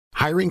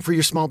Hiring for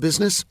your small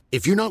business?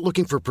 If you're not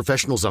looking for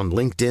professionals on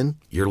LinkedIn,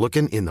 you're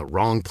looking in the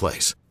wrong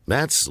place.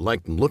 That's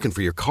like looking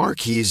for your car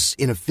keys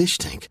in a fish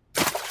tank.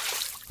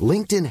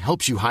 LinkedIn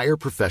helps you hire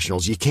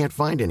professionals you can't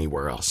find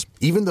anywhere else,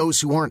 even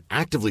those who aren't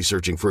actively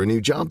searching for a new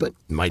job but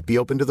might be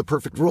open to the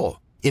perfect role.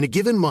 In a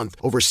given month,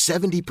 over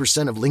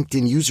 70% of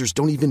LinkedIn users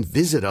don't even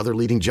visit other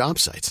leading job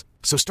sites.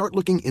 So start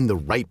looking in the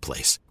right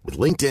place. With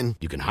LinkedIn,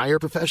 you can hire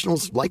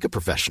professionals like a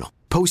professional.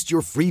 Post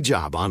your free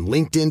job on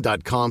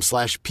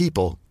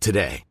linkedin.com/people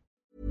today.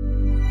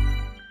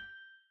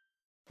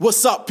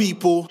 What's up,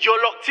 people?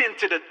 You're locked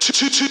into the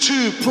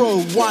 2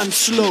 Pro 1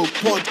 Slow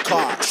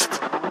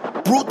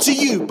podcast. Brought to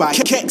you by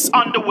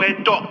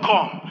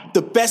kexunderwear.com.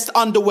 the best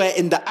underwear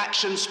in the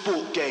action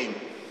sport game.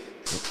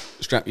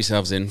 Strap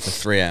yourselves in for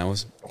 3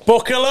 hours.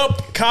 Buckle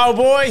up,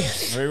 cowboy.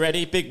 Are we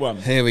ready? Big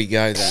one. Here we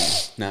go then.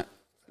 Now,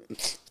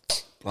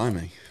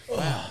 blimey.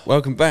 Wow.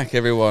 Welcome back,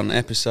 everyone.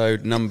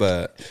 Episode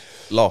number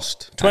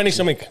lost.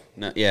 20-something.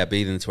 No, yeah,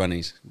 be in the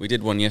 20s. We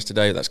did one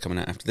yesterday. That's coming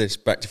out after this,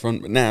 back to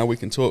front. But now we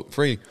can talk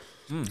free.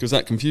 Because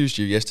that confused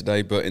you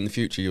yesterday, but in the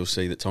future you'll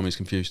see that Tommy's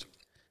confused.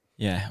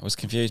 Yeah, I was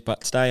confused, but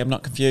today I'm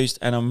not confused,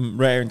 and I'm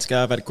raring to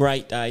go. I've had a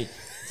great day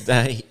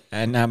today,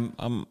 and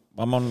I'm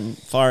on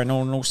firing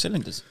on all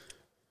cylinders.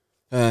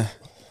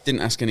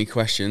 Didn't ask any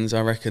questions.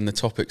 I reckon the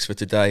topics for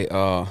today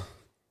are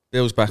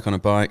Bill's back on a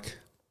bike,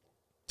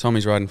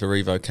 Tommy's riding for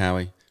Revo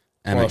Cowie,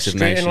 MX of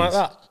Nations. Like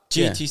that.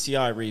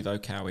 GTCI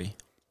Revo Cowie.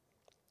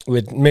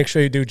 Make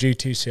sure you do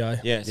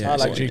GTCI. Yes, I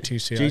like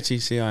GTCI.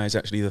 GTCI is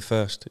actually the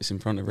first. It's in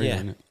front of Revo,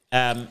 isn't it?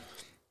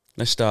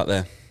 Let's start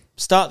there.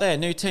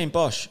 New team,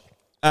 Bosch.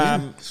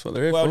 That's what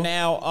they're here well, for.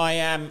 now I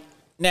am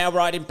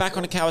riding back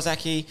on a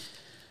Kawasaki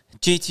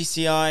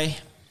GTCI.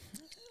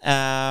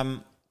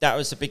 That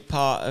was a big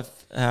part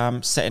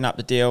of setting up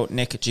the deal.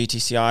 Nick at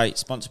GTCI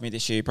sponsored me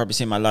this year. You've probably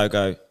seen my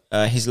logo,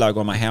 his logo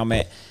on my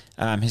helmet.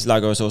 His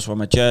logo is also on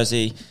my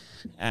jersey.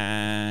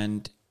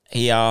 And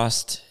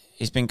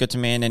he's been good to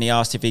me, and then he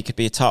asked if he could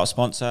be a title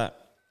sponsor.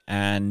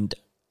 And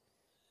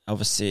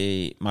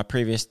obviously, my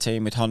previous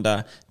team with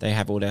Honda, they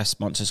have all their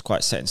sponsors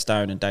quite set in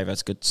stone, and Dave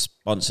has good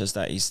sponsors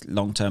that he's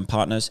long-term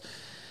partners.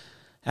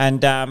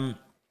 And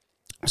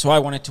so I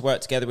wanted to work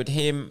together with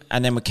him.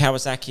 And then with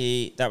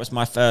Kawasaki, that was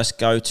my first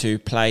go-to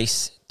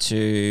place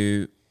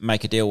to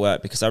make a deal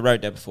work, because I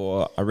rode there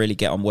before. I really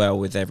get on well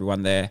with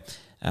everyone there.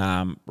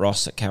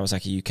 Ross at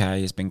Kawasaki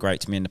UK has been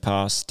great to me in the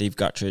past. Steve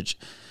Guttridge,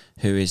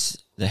 who is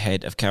the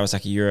head of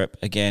Kawasaki Europe,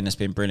 again, has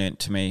been brilliant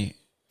to me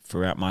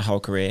throughout my whole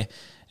career.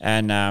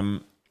 And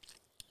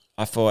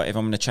I thought, if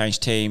I'm going to change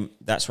team,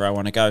 that's where I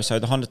want to go. So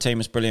the Honda team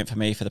was brilliant for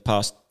me for the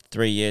past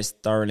 3 years.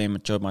 Thoroughly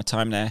enjoyed my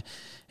time there.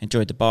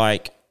 Enjoyed the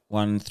bike.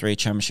 Won 3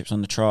 championships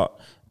on the trot.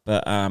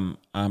 But I'm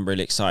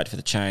really excited for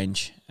the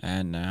change.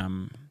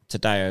 And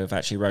today I've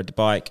actually rode the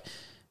bike.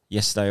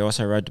 Yesterday I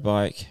also rode the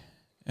bike.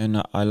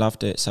 And I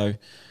loved it. So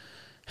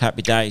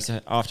happy days.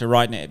 After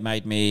riding it, it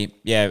made me,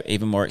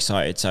 even more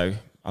excited. So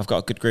I've got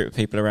a good group of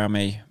people around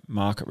me.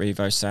 Mark at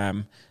Revo,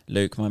 Sam,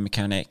 Luke, my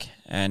mechanic.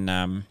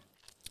 And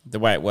the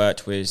way it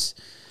worked was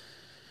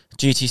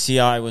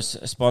GTCI was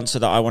a sponsor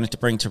that I wanted to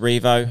bring to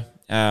Revo.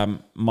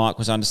 Mark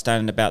was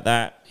understanding about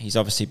that. He's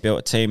obviously built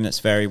a team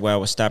that's very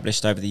well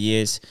established over the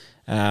years.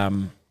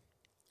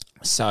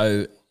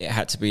 So it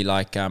had to be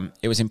like,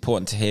 it was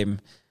important to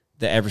him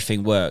that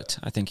everything worked.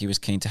 I think he was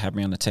keen to have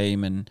me on the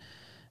team, and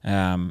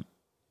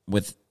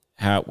with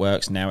how it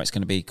works now, it's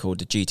going to be called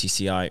the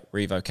GTCI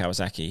Revo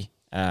Kawasaki.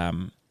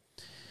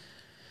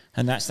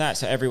 And that's that.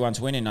 So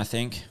everyone's winning, I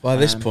think. By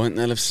this point,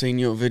 they'll have seen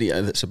your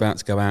video that's about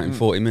to go out in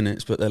 40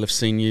 minutes, but they'll have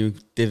seen you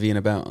divvying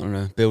about on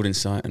a building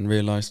site and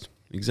realised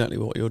exactly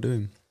what you're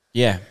doing.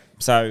 Yeah.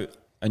 So,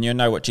 and you'll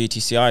know what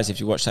GTCI is if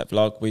you watch that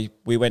vlog.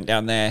 We went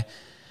down there,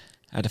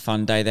 had a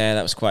fun day there.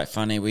 That was quite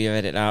funny. We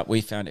read it out.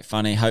 We found it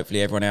funny.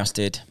 Hopefully everyone else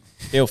did.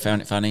 Bill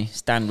found it funny.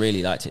 Stan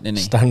really liked it, didn't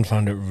he? Stan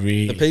found it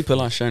really The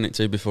people I've shown it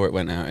to before it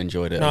went out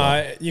enjoyed it.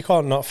 No, you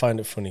can't not find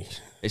it funny.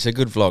 It's a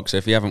good vlog, so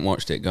if you haven't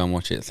watched it, go and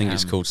watch it. I think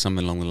it's called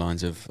something along the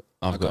lines of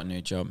I've got a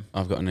new job.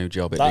 I've got a new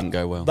job. It didn't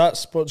go well.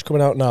 That's what's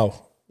coming out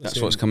now. That's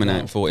what's coming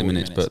out in 40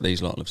 minutes, but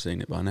these lot will have seen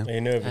it by now. Are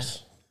you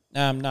nervous?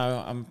 No,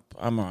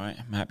 I'm all right.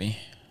 I'm happy.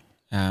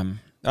 No,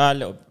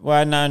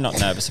 not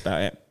nervous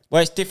about it.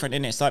 Well, it's different,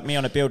 isn't it? It's like me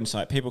on a building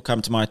site. People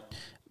come to my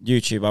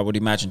YouTube, I would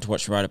imagine, to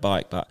watch me ride a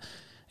bike, but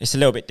it's a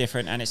little bit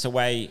different, and it's a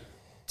way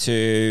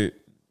to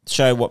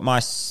show what my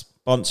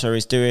sponsor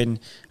is doing,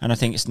 and I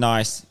think it's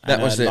nice.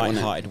 That was a it,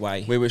 light-hearted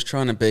way. We was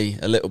trying to be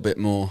a little bit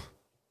more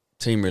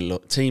team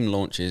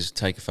launches.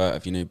 Take a photo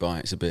of your new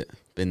bike. It's a bit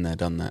been there,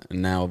 done that,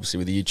 and now obviously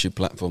with the YouTube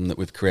platform that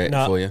we've created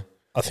for you,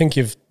 I think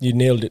you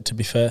nailed it. To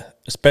be fair,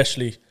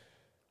 especially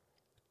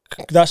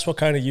that's what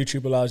kind of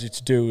YouTube allows you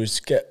to do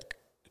is get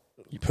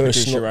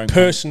personal.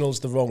 Personal's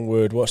the wrong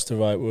word. What's the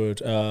right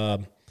word?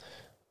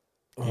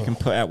 You can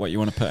put out what you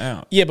want to put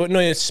out. Yeah, but no,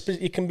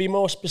 you can be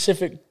more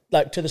specific,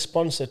 like to the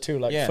sponsor too.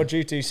 Like for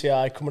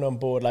GTCI coming on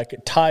board, like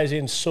it ties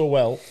in so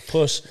well.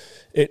 Plus,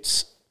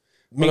 it's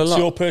meets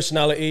your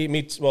personality.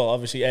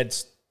 Obviously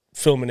Ed's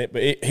filming it,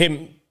 but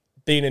him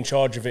being in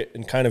charge of it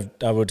and kind of,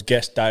 I would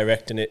guess,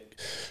 directing it.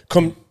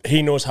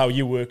 He knows how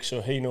you work,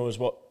 so he knows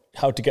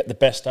how to get the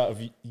best out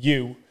of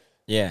you.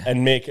 Yeah.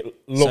 And make it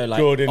look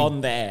good and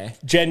on there.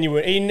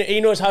 Genuine. He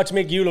knows how to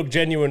make you look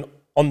genuine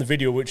on the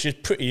video, which is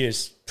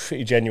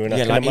pretty genuine.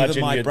 Yeah, I can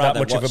imagine you're that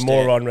much of a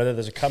moron, whether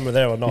there's a camera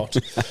there or not.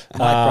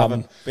 My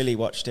brother Billy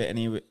watched it,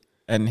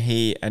 and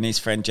he and his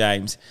friend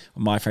James,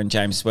 my friend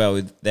James as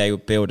well, they were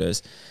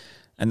builders,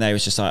 and they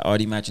was just like,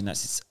 I'd imagine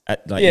that's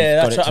like,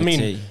 yeah, that's what I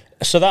mean.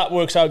 So that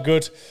works out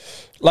good.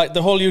 Like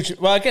the whole YouTube.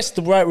 Well, I guess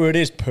the right word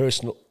is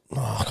personal.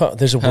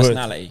 There's a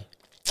personality. Word.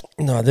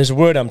 No, there's a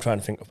word I'm trying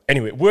to think of.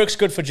 Anyway, it works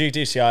good for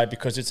GTCI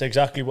because it's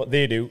exactly what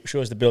they do.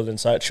 Shows the building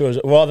site. Shows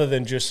rather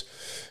than just,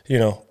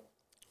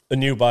 a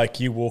new bike,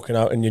 you walking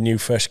out in your new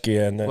fresh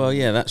gear. And then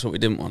that's what we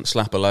didn't want.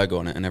 Slap a logo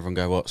on it and everyone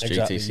go, what's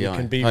exactly. GTCI? You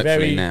can be Hopefully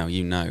very now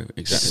you know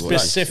exactly what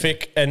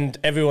specific and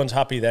everyone's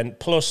happy then.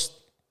 Plus,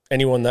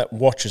 anyone that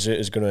watches it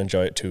is going to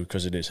enjoy it too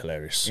because it is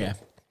hilarious. So yeah.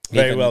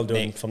 Very well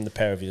done from the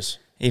pair of yous.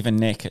 Even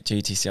Nick at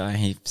GTCI,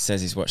 he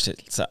says he's watched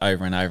it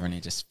over and over and he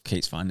just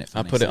keeps finding it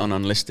funny. I put it on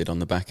unlisted on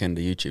the back end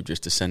of YouTube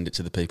just to send it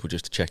to the people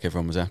just to check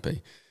everyone was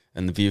happy.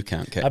 And the view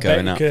count kept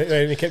going up.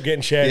 It kept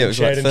getting shared. Yeah, it was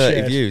shared like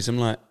 30 views. I'm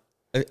like,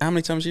 how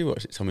many times have you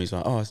watched it? Tommy's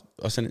like,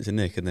 I sent it to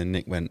Nick. And then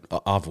Nick went,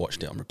 I've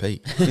watched it on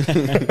repeat.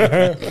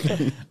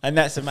 And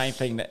that's the main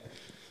thing that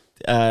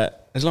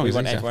as long we as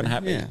want everyone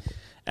happy.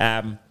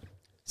 Yeah.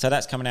 So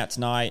that's coming out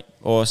tonight.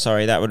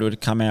 That would have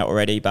come out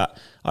already. But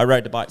I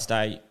rode the bike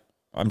today.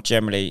 I'm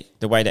generally,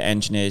 the way the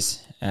engine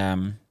is,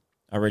 I'm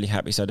really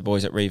happy. So the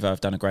boys at Revo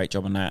have done a great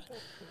job on that.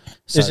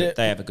 So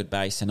they have a good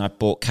base. And I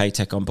bought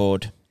K-Tech on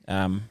board,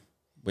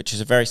 which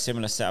is a very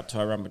similar setup to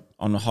I run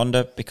on the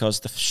Honda because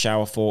the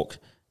shower fork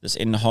that's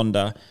in the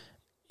Honda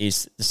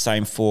is the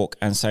same fork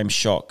and same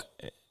shock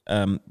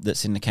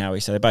that's in the Cowie.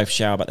 So they're both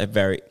shower, but they're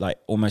very,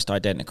 almost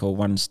identical.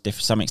 One's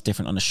different, something's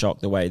different on the shock,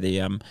 the way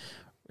the,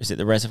 is it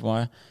the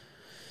reservoir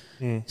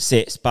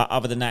sits. But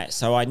other than that,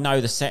 so I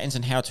know the settings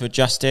and how to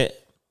adjust it.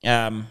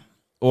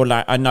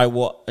 I know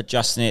what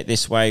adjusting it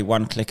this way,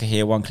 one clicker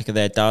here, one clicker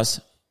there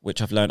does,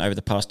 which I've learned over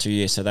the past 2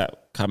 years. So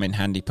that come in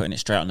handy, putting it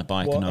straight on the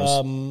bike, and I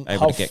was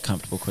able to get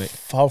comfortable quick.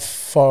 How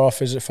far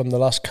off is it from the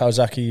last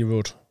Kawasaki you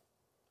rode?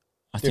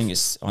 I think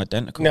it's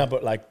identical. No,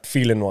 but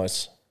feeling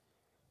wise,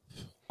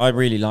 I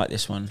really like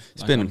this one.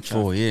 It's been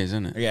 4 years,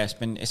 isn't it? Yeah,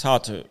 it's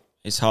hard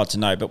to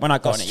know. But when I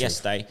got on it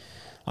yesterday,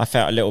 I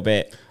felt a little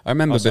bit. I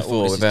remember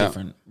before,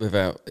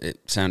 without it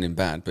sounding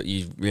bad, but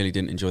you really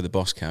didn't enjoy the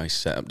Boss Cowie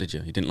setup, did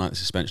you? You didn't like the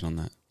suspension on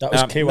that. That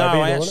was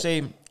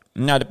KYB.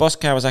 No, the Boss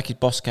Kawasaki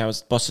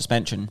Boss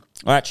suspension.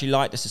 I actually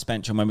liked the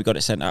suspension when we got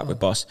it sent out with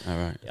Boss. Oh,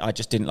 right. I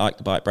just didn't like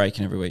the bike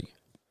braking every week.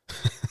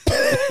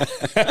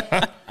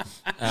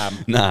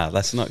 Nah,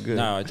 that's not good.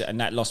 No, and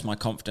that lost my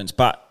confidence.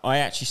 But I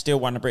actually still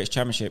won the British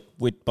Championship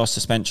with Boss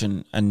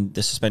suspension, and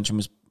the suspension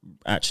was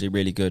actually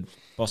really good.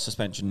 Boss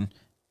suspension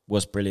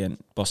was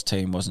brilliant. Boss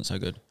team wasn't so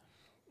good.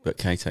 But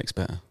K-Tech's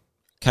better.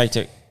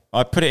 K-Tech,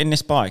 I put it in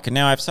this bike, and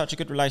now I have such a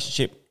good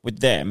relationship with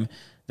them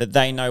that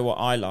they know what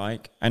I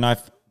like, and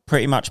I've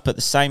pretty much put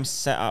the same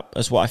setup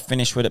as what I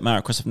finished with at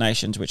Motocross of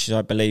Nations, which is,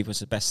 I believe, was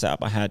the best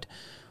setup I had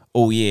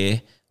all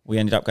year. We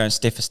ended up going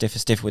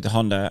stiffer with the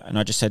Honda, and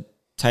I just said,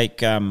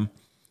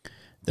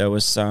 there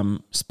was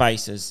some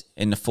spacers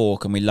in the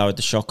fork, and we lowered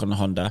the shock on the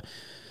Honda.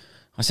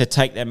 I said,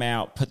 take them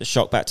out, put the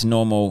shock back to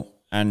normal,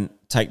 and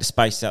take the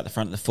space out the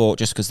front of the fork,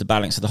 just because the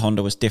balance of the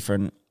Honda was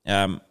different.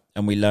 And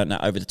we learned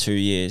that over the 2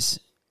 years.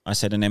 I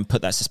said, and then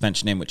put that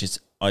suspension in, which is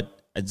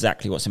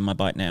exactly what's in my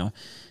bike now.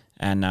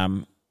 And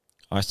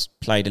I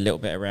played a little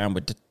bit around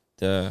with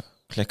the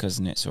clickers,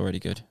 and it's already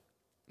good.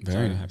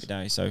 Very nice. Happy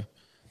day. So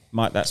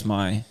that's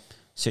my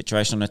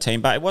situation on the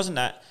team. But it wasn't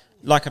that,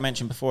 like I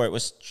mentioned before, it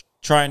was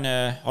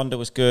Honda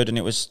was good, and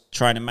it was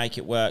trying to make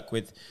it work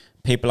with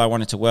people I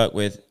wanted to work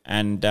with,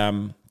 and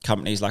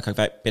companies like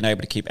I've been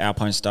able to keep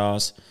Alpine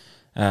Stars.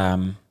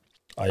 I've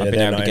been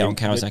able to get on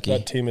Kawasaki.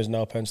 That team is now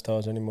Alpine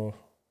Stars anymore.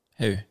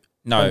 Who?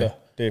 No. Honda,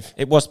 Dave.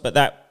 It was, but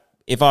that,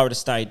 if I would have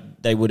stayed,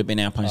 they would have been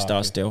Alpine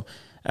Stars still.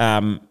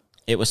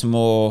 It was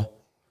more...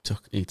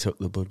 He took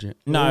the budget.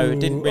 No, it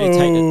didn't really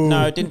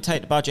it didn't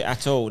take the budget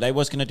at all. They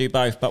was going to do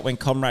both, but when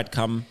Conrad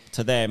come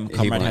to them,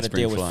 Conrad had a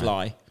deal with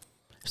Fly.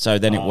 So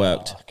then it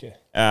worked. Okay.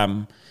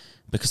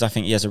 Because I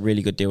think he has a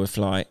really good deal with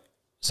Fly.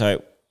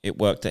 So it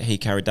worked that he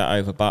carried that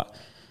over. But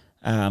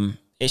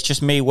it's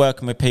just me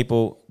working with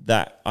people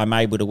that I'm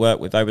able to work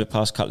with over the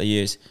past couple of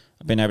years.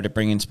 I've been able to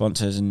bring in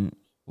sponsors, and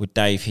with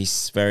Dave,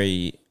 he's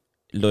very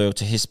loyal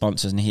to his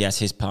sponsors, and he has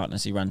his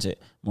partners. He runs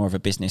it more of a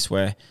business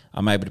where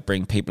I'm able to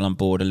bring people on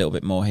board a little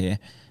bit more here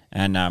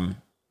and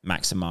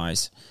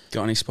maximise.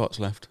 Got any spots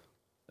left?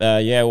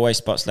 Yeah, always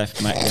spots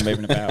left, mate. We're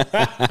moving about.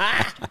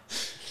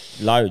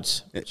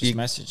 Loads. Just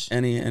message.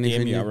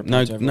 Anything?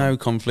 No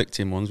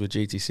conflicting ones with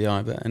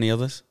GTCI, but any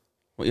others?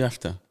 What are you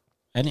after?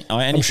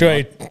 I'm sure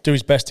he'd do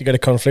his best to get a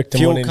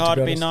conflicting one in. Fuel card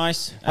would be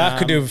nice. I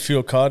could do a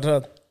fuel card.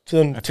 I've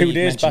done 2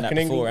 days back in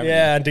England.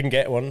 Yeah, I didn't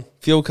get one.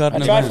 Fuel card. I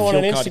tried for one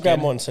on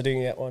Instagram once. I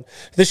didn't get one.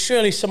 There's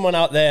surely someone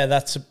out there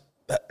that's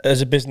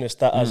as a business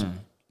that has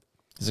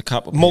there's a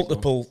couple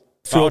multiple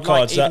fuel I'd like,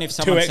 cards. even That if 2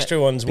 someone extra said-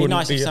 ones be wouldn't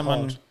nice be if someone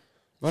hard.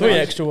 Why 3 don't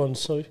you- extra ones,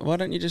 sorry. Why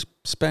don't you just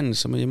spend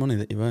some of your money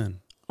that you earn?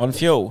 on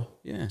fuel.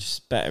 Yeah.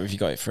 Just better if you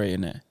got it free,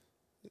 isn't it?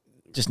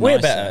 Just Way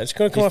nicer. better. It's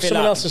going to come You off fill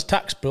someone up- else's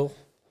tax bill.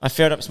 I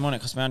filled up this morning.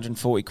 It cost me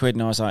 140 quid,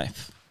 and I was like,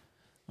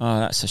 "Oh,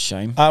 that's a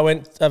shame."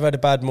 I've had a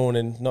bad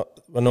morning.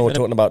 I know we're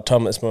talking about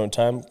Tom at this moment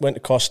in time. Went to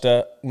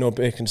Costa, no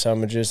bacon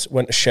sandwiches.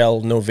 Went to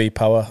Shell, no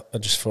V-Power. I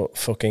just thought,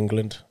 fuck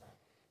England.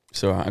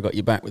 It's all right. I got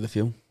you back with the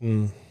fuel.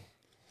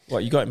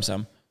 What, you got him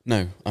some? No,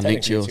 I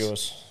nicked Technically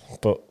yours. it's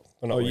but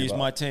we're not Oh, worried use about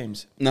my it.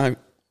 teams. No.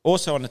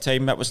 Also on the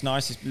team that was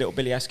nice is little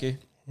Billy Askew.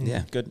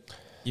 Yeah. Good.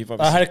 You've I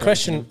obviously had a spoken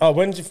question. to him. Oh,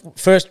 when's your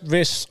first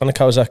race on a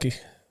Kawasaki?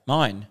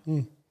 Mine.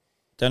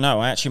 Don't know.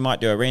 I actually might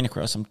do arena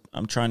cross.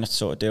 I'm trying to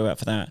sort of do it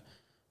for that,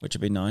 which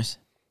would be nice.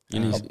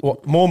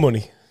 What, more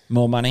money?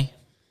 More money.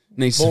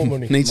 Needs More some,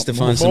 money. Needs to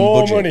find some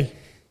More budget. money.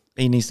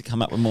 He needs to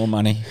come up with more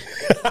money.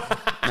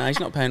 No, he's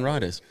not paying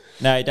riders.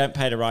 No, he don't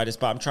pay the riders,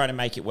 but I'm trying to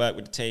make it work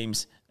with the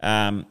teams.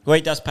 Well,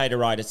 he does pay the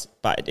riders,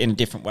 but in a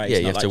different way. Yeah, It's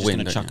you not have like to just win,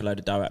 going to don't chuck you? a load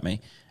of dough at me.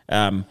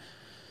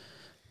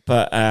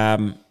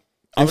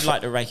 I would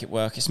like to make it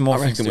work. It's more. I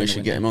things reckon to do we in the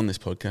should get winter. him on this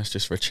podcast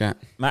just for a chat.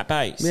 Matt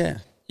Bates. Yeah.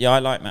 Yeah, I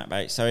like Matt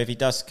Bates. So if he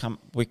does come,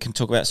 we can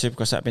talk about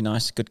Supercross. That'd be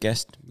nice. Good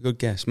guest. Good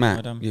guess.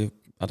 Matt, Well done.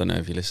 I don't know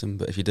if you listen,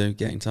 but if you do,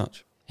 get in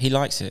touch. He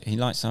likes it. He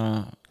likes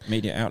our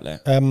media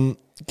outlet.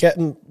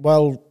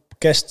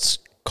 Guests,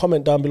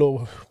 comment down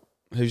below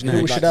Who's who we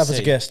next? like should to have as a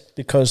see. guest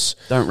because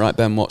Don't write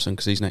Ben Watson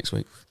because he's next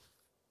week.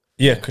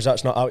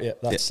 that's not out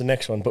yet. That's the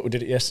next one, but we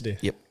did it yesterday.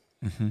 Yep.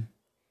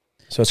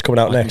 So it's coming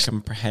out I next. can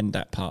comprehend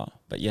that part,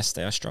 but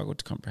yesterday I struggled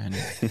to comprehend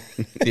it.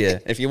 Yeah.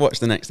 If you watch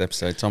the next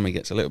episode, Tommy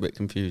gets a little bit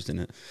confused in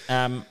it.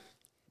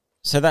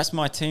 So that's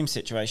my team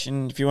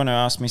situation. If you want to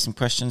ask me some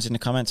questions in the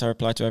comments, I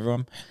reply to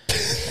everyone.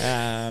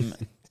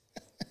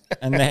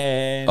 And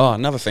then Oh,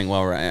 another thing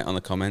while we're at it on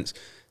the comments.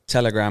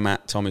 Telegram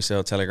at Tommy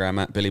Searle, Telegram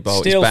at Billy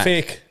Bolt. Still He's back.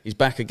 fake. He's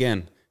back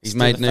again. He's Still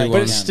made the new fake ones.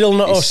 But it's still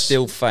not It's us.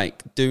 still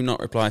fake. Do not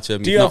reply to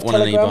him. Do you You've have not won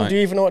an Telegram? e-bike. Do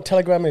you even know what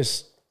Telegram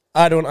is?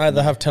 I don't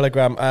either have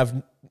Telegram.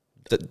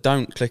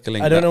 Don't click a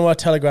link. I don't know what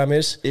Telegram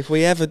is. If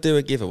we ever do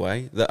a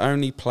giveaway, the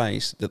only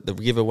place that the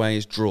giveaway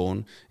is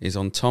drawn is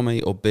on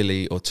Tommy or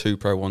Billy or 2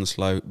 Pro 1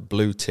 Slow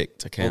blue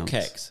ticked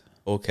accounts.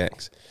 Or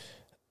Kex.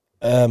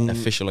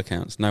 Official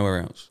accounts.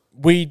 Nowhere else.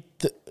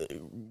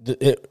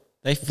 The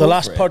they fall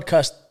last for it.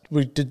 podcast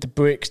we did the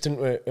breaks,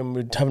 didn't we? And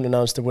we haven't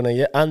announced the winner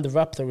yet. And the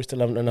Raptor we still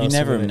haven't You announced.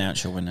 never the winner.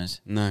 announce your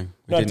winners. No. we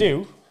No, I didn't.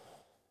 do.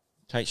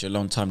 Takes you a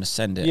long time to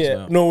send it. Yeah. as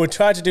well. No, we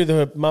tried to do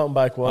the mountain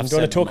bike one. I've Do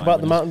you want sent to talk mine about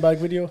the winners. mountain bike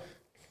video?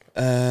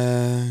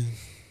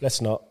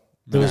 Let's not.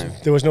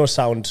 There was no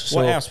sound. So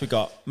What else we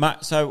got,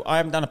 Matt? So I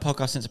haven't done a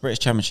podcast since the British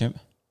Championship.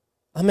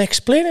 I'm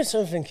explaining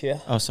something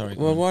here. Oh, sorry.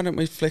 Well, why don't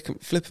we flip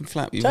and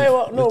flap you? Tell you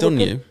what, no, We've done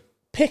we you. could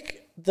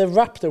pick the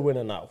Raptor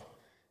winner now.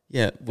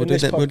 Yeah, we'll in do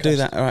this that. We'll do podcast.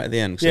 that right at the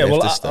end. 'cause Yeah, we have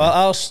well,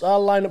 to stay.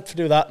 I'll line up to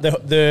do that.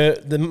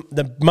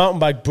 The mountain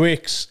bike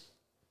breaks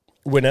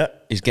winner,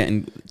 Is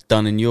getting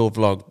done in your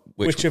vlog,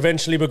 which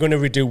eventually we're going to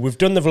redo. We've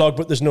done the vlog,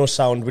 but there's no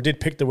sound. We did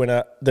pick the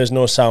winner. There's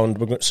no sound,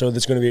 so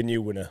there's going to be a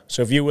new winner.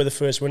 So if you were the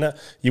first winner,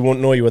 you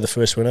won't know you were the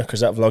first winner because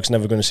that vlog's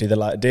never going to see the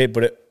light of day.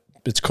 But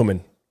it's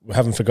coming. We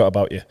haven't forgot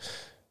about you.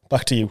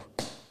 Back to you.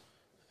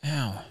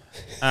 Ow.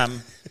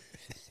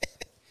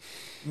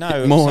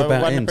 No, more so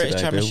about won the him British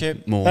today,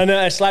 Championship. Bill. More. And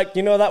it's like,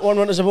 that one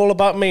was all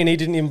about me and he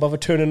didn't even bother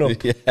turning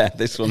up. Yeah,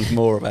 this one's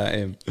more about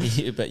him. But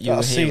you were That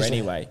here season.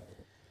 anyway.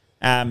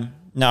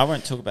 No, I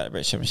won't talk about the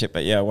British Championship,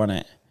 but yeah, I won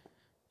it.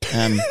 But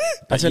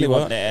I tell you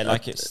weren't what. there,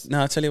 like it's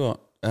No, I tell you what.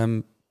 Are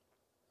you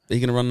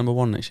going to run number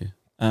 1 next year?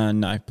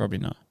 no, probably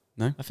not.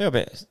 No? I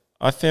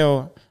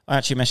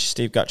actually messaged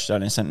Steve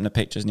Gutchstone and sent him the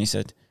pictures, and he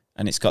said,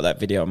 and it's got that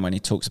video on when he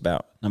talks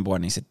about number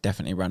 1. He said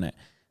definitely run it,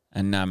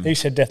 and He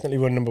said definitely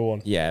won number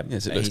one. yeah,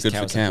 Yes, it looks his good for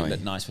cows Cowie.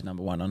 look nice with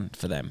number 1 on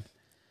for them.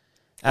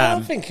 I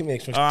don't think it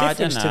makes much I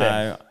difference don't to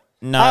them.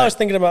 know. No, I was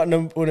thinking about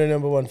winning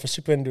number one for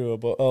Super Enduro,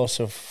 but I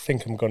also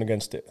think I'm going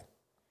against it.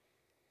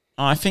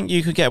 I think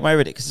you could get away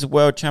with it because it's a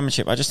world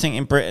championship. I just think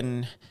in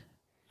Britain,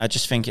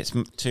 it's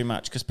too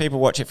much because people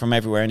watch it from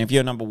everywhere. And if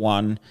you're number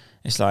 1,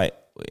 it's like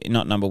you're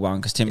not number 1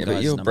 because Tim Yeah, Guy's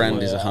but your number brand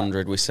 1. is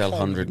 100. We sell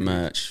 100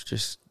 merch.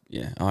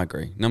 I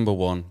agree. Number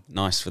 1,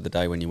 nice for the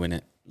day when you win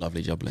it.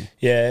 Lovely jubbly.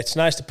 Yeah, it's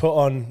nice to put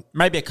on.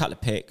 Maybe a couple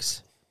of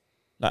pics.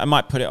 Like I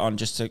might put it on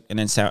just to, and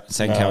then send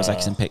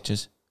Kawasaki some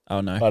pictures. Oh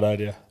no. Bad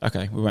idea.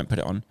 Okay, we won't put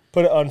it on.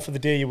 Put it on for the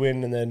day you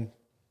win, and then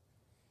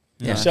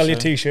sell your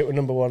T-shirt with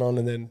number 1 on,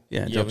 and then.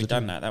 Yeah, Yeah, jobs we've are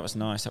done done. that. That was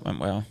nice. That went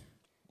well.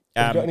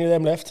 Have you got any of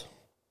them left?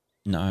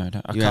 No, I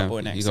don't. I You can't have-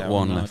 put an you XL got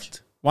 1 large.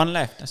 left. 1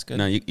 left. That's good.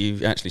 No,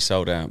 you actually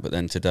sold out, but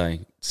then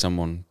today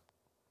someone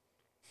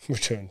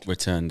Returned.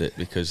 returned it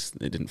because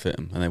it didn't fit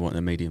them and they wanted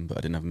a medium, but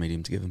I didn't have a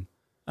medium to give them.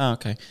 Oh,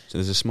 okay. So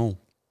there's a small.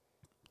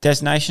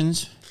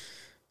 Destinations.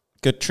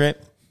 Good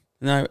trip.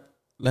 No,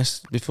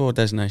 before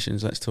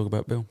destinations, let's talk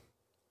about Bill.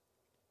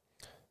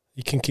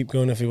 You can keep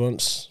going if he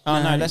wants.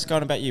 Oh no, No. let's go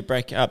on about you.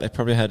 Break it up. They've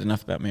probably heard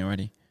enough about me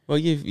already. Well,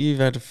 you've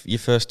had your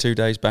first 2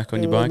 days back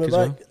on your bike as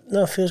well.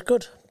 No, feels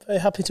good. Very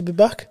happy to be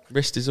back.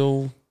 Wrist is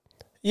all.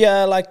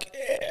 Yeah,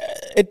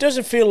 It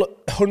doesn't feel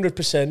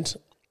 100%,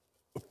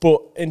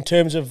 but in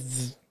terms of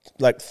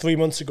like 3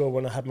 months ago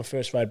when I had my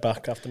first ride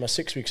back after my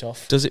 6 weeks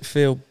off. Does it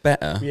feel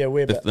better? Yeah,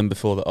 way better than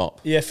before the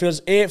op. Yeah,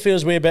 it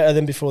feels way better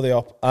than before the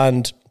op.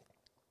 And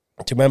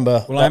to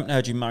remember, well, I haven't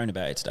heard you moan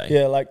about it today.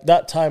 Yeah, like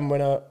that time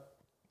when I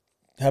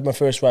had my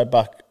first ride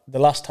back, the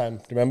last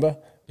time, remember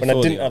when I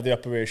didn't have the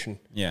operation?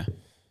 Yeah.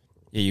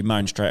 Yeah, you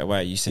moaned straight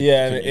away. You said,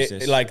 yeah, and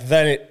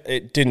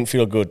it didn't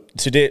feel good.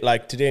 Today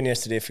and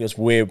yesterday feels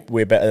way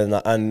better than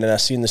that. And then I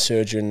seen the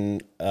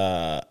surgeon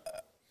a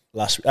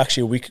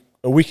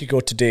week ago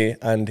today,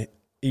 and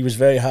he was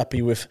very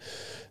happy with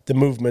the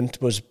movement.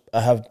 I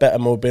have better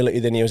mobility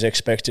than he was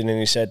expecting, and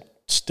he said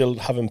still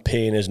having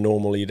pain is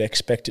normal. You'd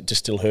expect it to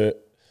still hurt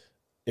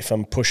if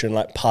I'm pushing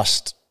like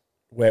past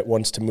where it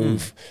wants to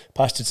move,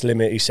 past its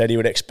limit. He said he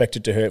would expect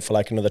it to hurt for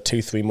like another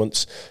 2-3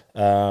 months.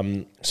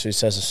 So he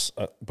says,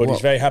 but he's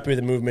very happy with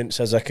the movement,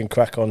 says I can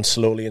crack on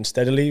slowly and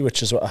steadily,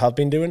 which is what I have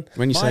been doing.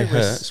 When you say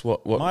hurts,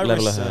 what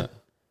level of hurt?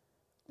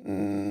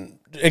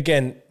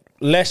 Again,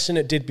 less than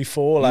it did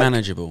before. Like,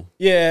 manageable.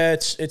 Yeah,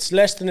 it's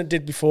less than it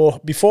did before.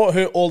 Before it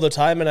hurt all the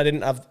time, and I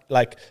didn't have,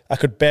 like, I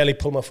could barely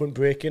pull my front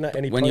brake in at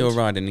any point. When you're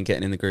riding and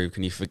getting in the groove,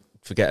 can you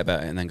forget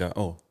about it and then go,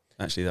 oh,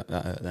 actually that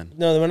hurt then?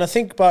 No, when I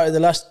think about it, the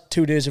last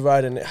 2 days of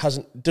riding, it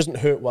doesn't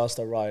hurt whilst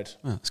I ride.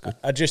 Oh, that's good.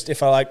 I just,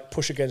 if I like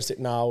push against it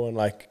now and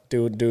like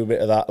do a bit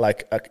of that,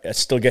 like I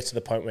still get to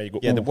the point where you go.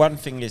 Yeah, the one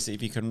thing is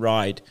if you can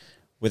ride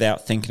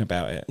without thinking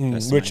about it,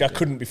 which I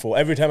couldn't before.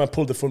 Every time I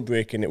pulled the front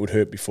brake in, it would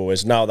hurt before.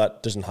 Whereas now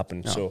that doesn't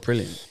happen. Oh, so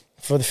brilliant.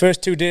 For the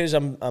first 2 days,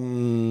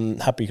 I'm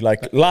happy.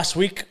 Like last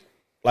week,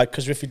 like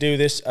because if you do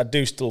this, I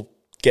do still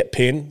get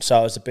pain. So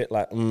I was a bit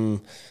like,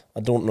 I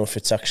don't know if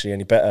it's actually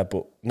any better.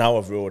 But now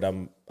I've rode,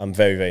 I'm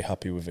very, very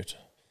happy with it.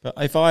 But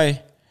if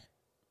I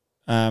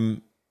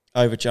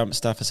overjump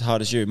stuff as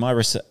hard as you, my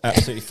wrists are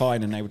absolutely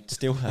fine and they would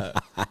still hurt.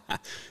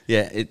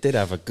 Yeah, it did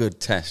have a good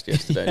test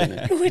yesterday, didn't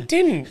it? No, it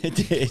didn't. It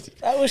did.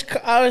 I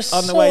was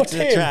on the way to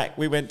the track.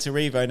 We went to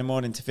Revo in the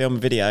morning to film a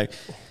video.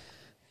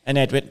 And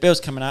Ed went,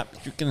 Bill's coming up,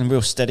 you're getting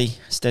real steady.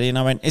 And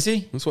I went, is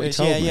he? That's what he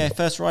told me. Yeah,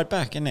 first ride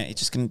back, isn't it? He's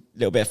just going to,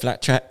 little bit of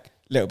flat track,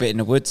 a little bit in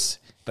the woods.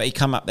 But he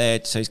come up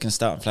there, so he's going to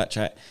start on flat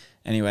track.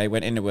 Anyway,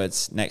 went in the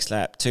woods, next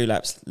lap, 2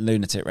 laps,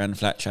 lunatic, ran the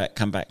flat track,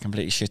 come back,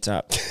 completely shit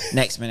up.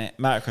 Next minute,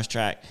 motocross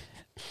track.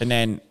 And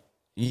then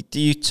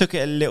you took it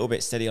a little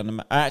bit steady on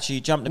the... Actually,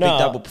 you jumped a big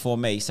double before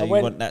me, so you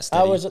weren't that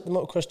steady. I was at the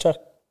motocross track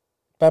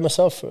by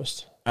myself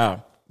first.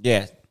 Oh,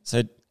 yeah.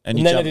 So... And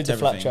then I did the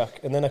flat track,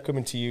 and then I come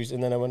into use,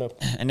 and then I went up.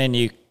 And then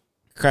you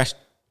crashed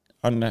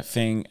on that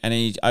thing, and then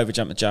you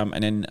overjumped the jump,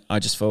 and then I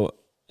just thought,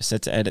 I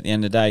said to Ed at the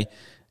end of the day,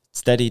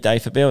 steady day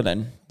for Bill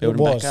then,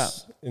 building back up.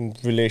 In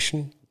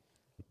relation?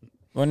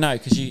 Well, no,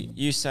 because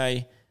you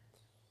say,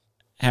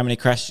 how many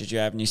crashes did you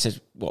have? And you said,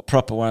 what,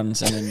 proper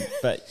ones? And then,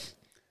 but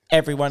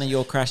every one of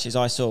your crashes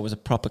I saw was a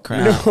proper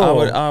crash.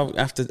 No.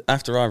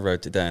 After I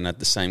rode today and had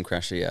the same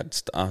crash he had,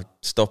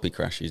 stoppy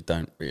crashes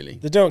don't really.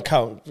 They don't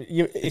count.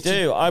 They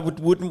do. I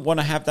wouldn't want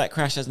to have that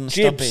crash as a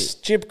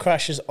stoppy. Jib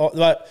crashes,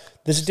 like,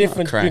 there's a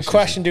difference between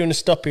crashing doing a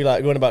stoppy,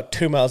 like going about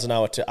 2 miles an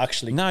hour to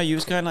actually... No, you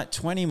was going like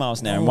 20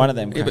 miles an hour in one of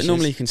them crashes. Yeah, but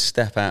normally you can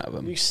step out of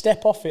them. You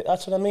step off it,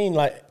 that's what I mean,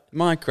 like...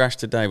 My crash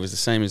today was the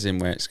same as him,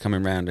 where it's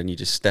coming round and you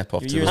just step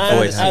off to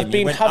avoid. I've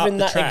been having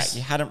that track.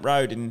 You hadn't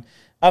rode, and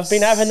I've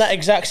been having that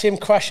exact same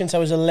crash since I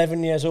was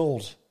 11 years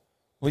old.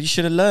 Well, you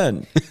should have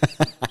learned.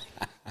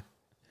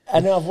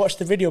 I know. I've watched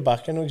the video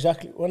back. I know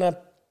exactly when I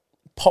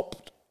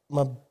popped,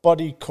 my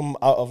body come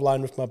out of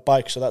line with my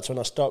bike, so that's when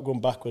I start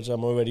going backwards.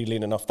 I'm already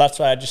leaning off. That's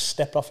why I just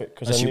stepped off it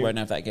because you won't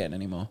have that again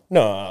anymore.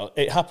 No,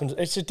 it happens.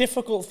 It's a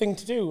difficult thing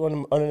to do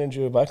on an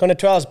enduro bike. On a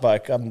trials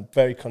bike, I'm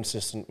very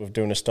consistent with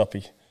doing a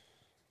stoppy.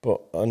 But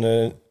on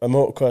a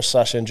motocross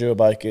 / enduro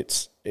bike,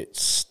 it's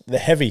the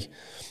heavy.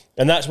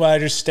 And that's why I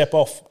just step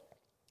off.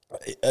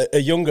 A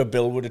younger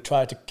Bill would have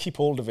tried to keep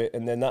hold of it,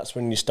 and then that's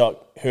when you start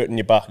hurting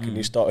your back and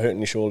you start hurting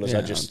your shoulders. Yeah,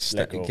 I just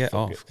let go. Get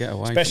off, get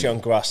away. Especially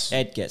on grass.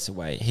 Ed gets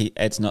away.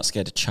 Ed's not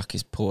scared to chuck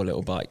his poor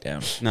little bike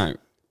down. No.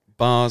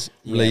 Bars,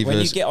 levers. When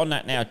you get on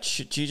that now,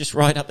 should you just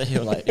ride up the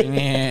hill like...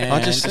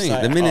 I just think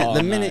like,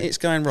 the minute it's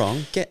going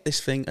wrong, get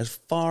this thing as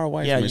far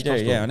away from it as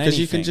possible. Yeah, because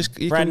you can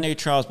just... Brand new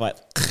trials bike...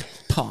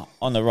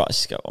 on the right,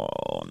 just go,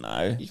 oh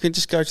no. You can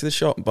just go to the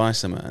shop and buy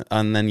some,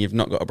 and then you've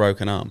not got a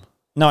broken arm.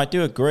 No, I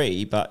do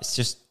agree, but it's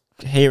just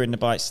hearing the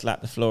bike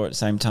slap the floor at the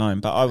same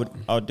time. But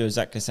I would do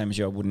exactly the same as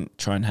you. I wouldn't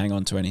try and hang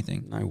on to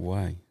anything. No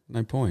way.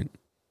 No point.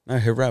 No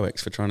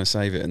heroics for trying to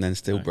save it and then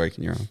still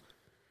breaking your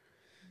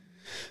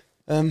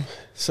arm.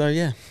 So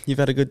yeah, you've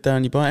had a good day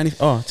on your bike.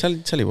 Tell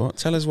you what.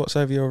 Tell us what's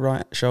over your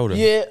right shoulder.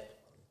 Yeah.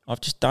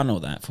 I've just done all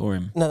that for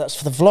him. No, that's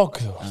for the vlog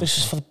though. Oh. This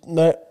is for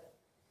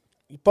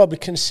you probably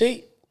can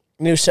see.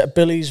 New set of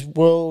Billy's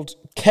World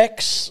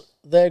Keks.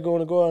 They're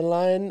going to go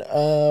online.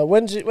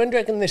 When do you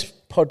reckon this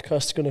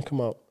podcast is going to come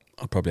out?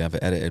 I'll probably have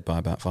it edited by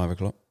about 5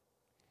 o'clock.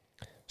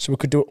 So we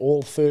could do it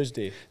all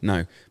Thursday?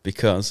 No,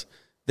 because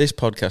this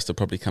podcast will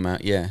probably come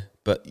out, yeah.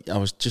 But I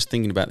was just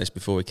thinking about this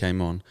before we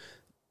came on.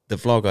 The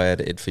vlog I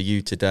edited for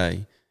you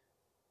today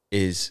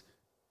is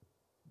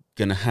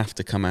going to have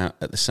to come out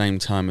at the same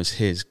time as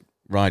his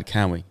Ride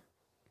Cowie,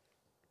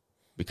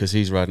 because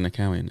he's riding a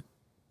Cowie in it.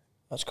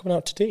 That's coming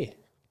out today.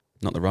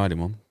 Not the riding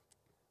one.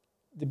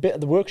 The bit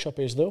of the workshop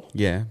is, though.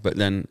 Yeah, but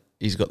then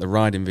he's got the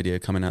riding video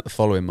coming out the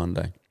following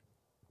Monday.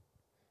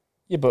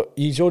 Yeah, but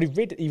he's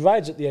already he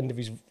rides at the end of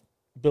his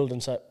building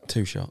site.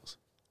 2 shots.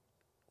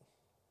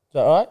 Is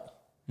that all right?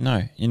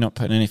 No, you're not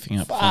putting anything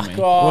up for me. Off.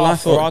 Well, I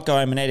thought I'll go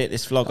home and edit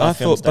this vlog. I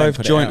thought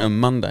both joint on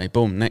Monday.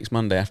 Boom, next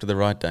Monday after the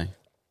ride day.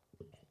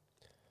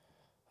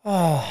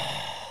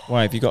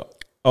 Why have you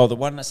got? Oh, the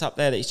one that's up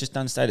there that he's just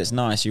done today that's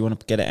nice. You want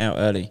to get it out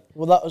early?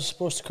 Well, that was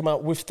supposed to come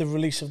out with the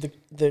release of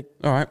the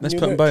All right, let's new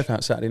put them merch. both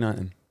out Saturday night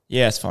then.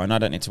 Yeah, it's fine. I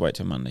don't need to wait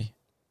till Monday.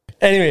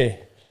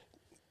 Anyway,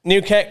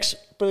 new Keks,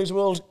 Billy's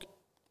World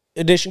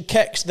edition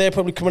Keks, they're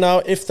probably coming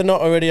out. If they're not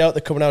already out,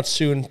 they're coming out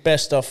soon.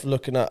 Best off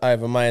looking at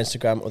either my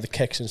Instagram or the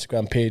Keks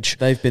Instagram page.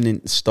 They've been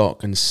in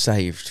stock and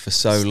saved for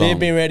so long. They've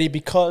been ready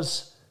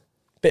because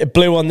bit of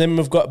blue on them.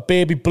 We've got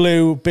baby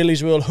blue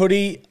Billy's World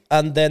hoodie,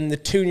 and then the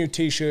 2 new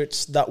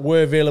t-shirts that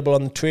were available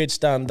on the trade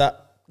stand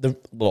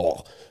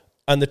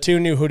and the 2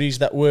 new hoodies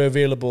that were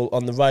available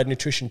on the Ride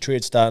Nutrition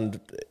trade stand.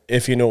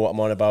 If you know what I'm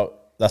on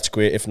about, that's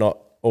great. If not,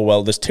 oh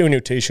well. There's 2 new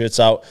t-shirts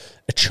out,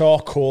 a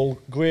charcoal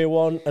grey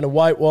one and a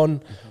white one.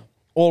 Mm-hmm.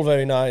 All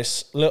very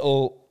nice.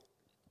 Little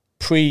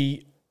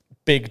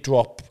big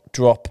drop.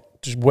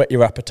 Just whet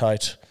your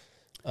appetite.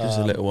 Just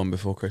a little one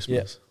before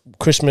Christmas. Yeah.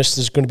 Christmas,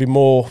 there's going to be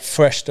more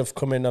fresh stuff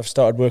coming. I've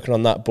started working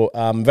on that, but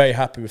I'm very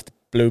happy with the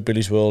Blue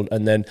Billy's World.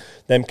 And then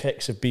them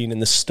Keks have been in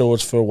the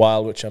stores for a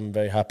while, which I'm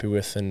very happy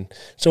with. And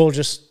it's all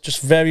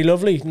just very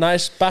lovely.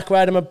 Nice back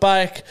ride on my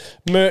bike,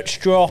 merch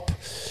drop.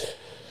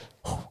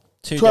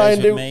 2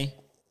 days with me.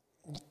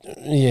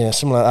 Yeah,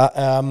 something like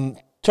that.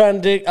 Try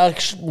and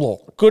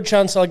good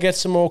chance I'll get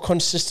some more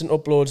consistent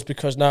uploads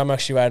because now I'm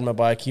actually riding my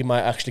bike. You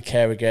might actually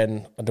care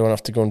again. I don't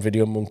have to go and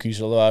video monkeys,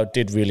 although I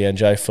did really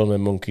enjoy filming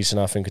monkeys and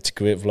I think it's a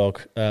great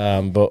vlog.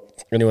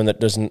 But anyone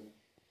that doesn't,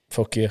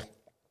 fuck you.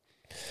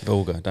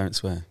 Vulgar, don't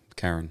swear.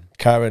 Karen.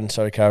 Karen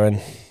told him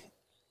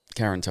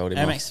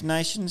MX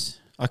Nations.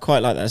 I quite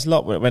like that. There's a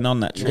lot that went on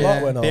that trip.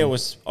 Bill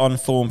was on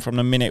form from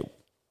the minute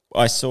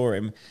I saw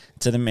him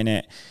to the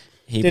minute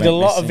he did went a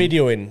lot missing. of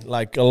videoing,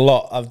 like a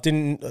lot.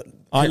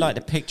 I like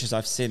the pictures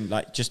I've seen,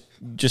 like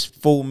just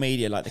full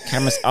media, like the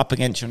camera's up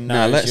against your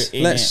nose.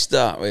 Let's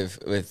start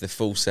with the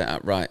full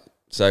setup, right?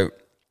 So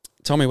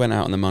Tommy went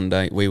out on the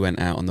Monday, we went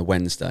out on the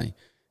Wednesday.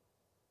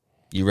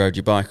 You rode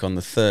your bike on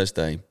the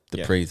Thursday,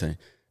 pre-thing.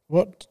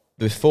 What?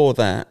 Before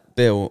that,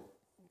 Bill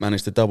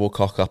managed to double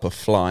cock up a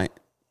flight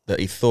that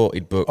he thought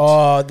he'd booked.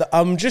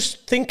 I'm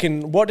just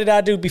thinking, what did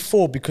I do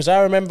before? Because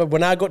I remember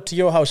when I got to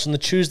your house on the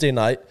Tuesday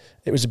night,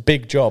 it was a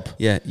big job.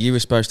 Yeah, you were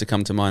supposed to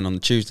come to mine on the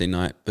Tuesday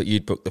night, but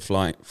you'd booked the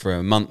flight for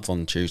a month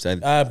on Tuesday.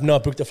 No, I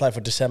booked the flight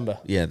for December.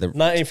 Yeah, the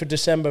 19th of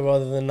December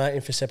rather than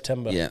 19th of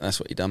September. Yeah, that's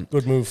what you done.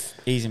 Good move.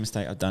 Easy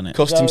mistake, I've done it.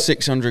 Cost him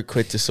 600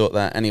 quid to sort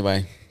that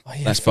anyway.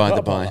 That's by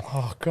the by.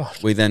 Oh,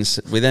 God. We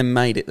then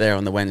made it there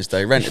on the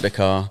Wednesday, rented a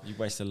car. You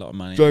wasted a lot of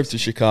money. Drove to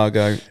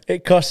Chicago.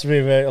 It cost me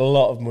a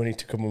lot of money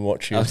to come and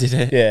watch you. Oh, did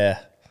it? Yeah.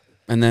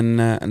 And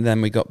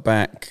then we got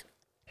back.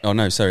 Oh,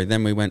 no, sorry.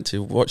 Then we went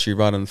to watch you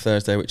ride on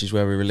Thursday, which is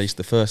where we released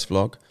the first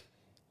vlog.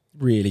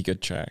 Really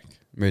good track.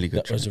 Really good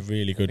That track. was a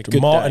really good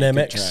Martin Martin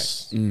day,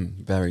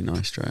 MX. Very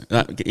nice track.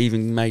 That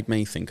even made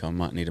me think I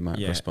might need a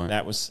motocross bike.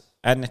 That was...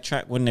 And the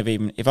track wouldn't have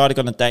even... If I'd have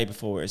gone a day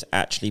before it was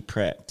actually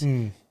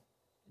prepped,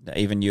 that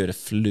even you would have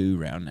flew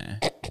round there.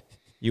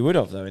 You would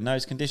have, though, in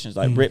those conditions.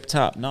 Like, ripped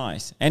up,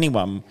 nice.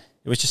 Anyone...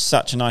 It was just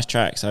such a nice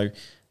track. So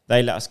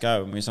they let us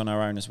go, and we was on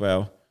our own as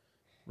well.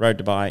 Rode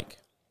the bike.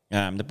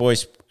 The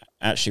boys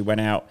actually went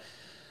out.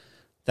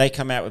 They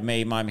come out with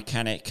me, my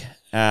mechanic.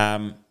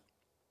 Wasn't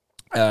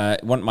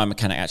my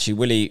mechanic, actually.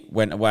 Willie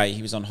went away.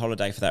 He was on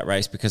holiday for that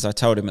race because I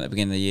told him at the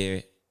beginning of the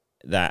year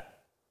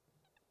that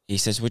he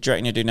says, would you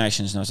reckon you do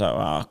Nations? And I was like,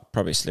 well,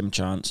 probably a slim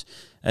chance.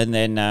 And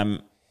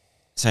then,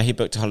 so he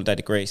booked a holiday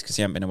to Greece because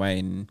he hadn't been away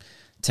in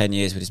 10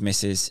 years with his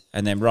missus.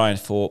 And then Ryan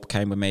Thorpe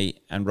came with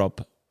me and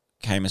Rob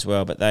came as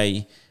well. But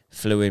they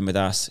flew in with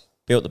us,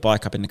 built the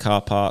bike up in the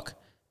car park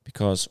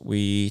because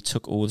we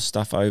took all the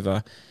stuff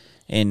over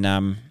in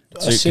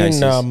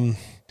suitcases. I seen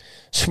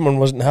someone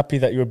wasn't happy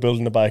that you were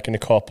building a bike in a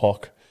car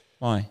park.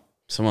 Why?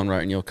 Someone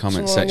wrote in your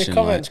comment Someone section, in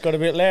your comments got a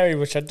bit leery,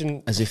 which I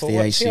didn't. as if the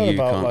what's he on ACU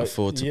about? can't Like,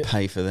 afford to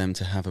pay for them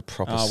to have a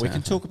proper We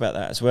can setup. talk about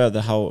that as well,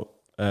 the whole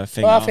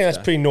thing. Well, I think that's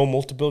pretty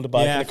normal to build a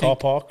bike Yeah, in I a car think-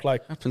 park.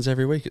 Like, Happens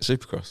every week at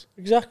Supercross.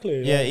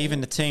 exactly. Yeah, like. even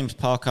the teams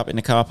park up in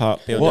the car park.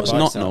 Build What's their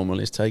not bikes up. normal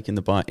is taking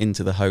the bike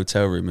into the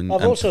hotel room and.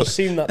 I've and also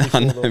seen that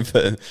before. I know, though.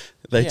 but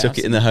they Yeah, took I've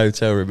it in the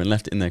hotel room and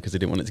left it in there because they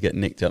didn't want it to get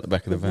nicked out the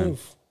back of the van.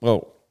 Move.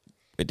 Well,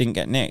 it didn't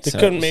get nicked. They so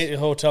couldn't it was- make the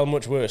hotel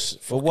much worse.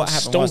 Well, what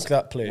happened Stunk was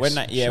that place.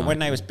 when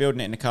they was building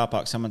it in the car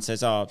park, someone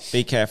says, "Oh,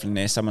 be careful in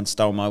there. Someone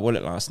stole my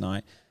wallet last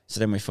night." So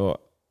then we thought,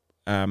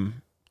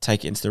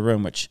 take it into the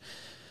room, which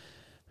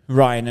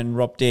Ryan and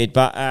Rob did.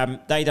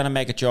 But they done a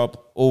mega job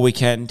all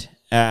weekend.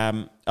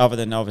 Other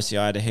than obviously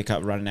I had a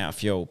hiccup running out of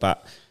fuel,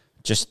 but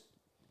just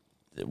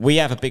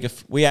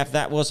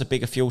that was a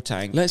bigger fuel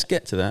tank. Let's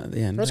get to that at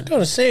the end. I was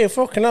going to say,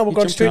 fucking hell, we're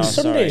going straight to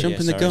Sunday.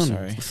 Jumping the gun.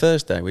 Sorry.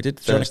 Thursday, we did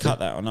Thursday. Do you want to cut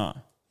that or not?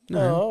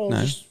 No.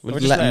 We'll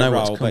just let them know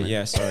what's coming. But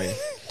yeah, sorry.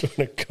 Do you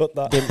want to cut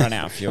that? Didn't run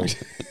out of fuel.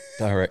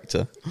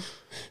 Director.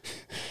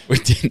 We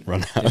didn't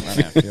run out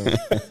of fuel.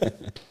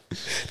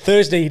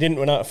 Thursday, you didn't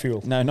run out of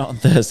fuel. No, not on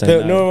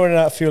Thursday. No one ran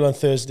out of fuel on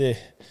Thursday.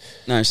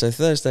 No, so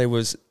Thursday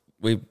was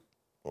we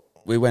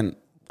went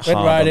Went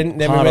riding.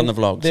 Hard on the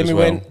vlogs. Then as we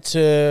well. went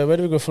to, where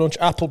did we go for lunch?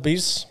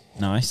 Applebee's.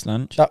 Nice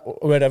lunch. I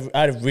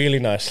had a really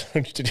nice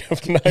lunch. Did you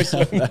have a nice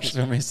lunch? That's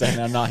when we were saying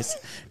how nice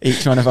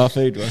each one of our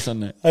food was,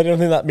 wasn't it? I don't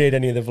think that made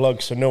any of the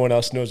vlogs, so no one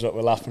else knows what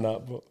we're laughing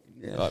at. But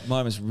Yeah, like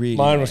mine was really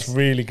mine nice. was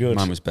really good.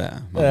 Mine was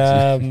better.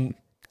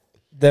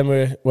 Then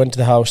we went to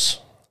the house.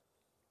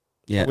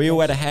 Yeah. We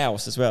all had a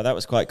house as well. That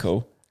was quite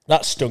cool.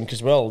 That stunk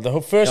as well. The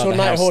first Yeah, one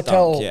the night house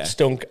hotel stunk,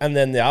 stunk, and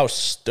then the house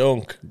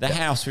stunk. The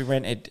house we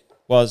rented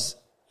was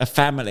a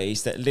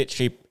family's that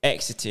literally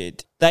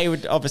exited. They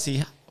would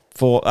obviously,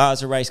 for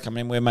as a race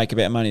coming in, we'll make a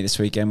bit of money this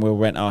weekend. We'll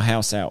rent our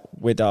house out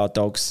with our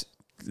dogs.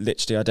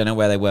 Literally, I don't know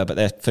where they were, but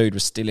their food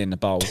was still in the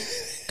bowl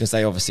because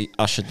they obviously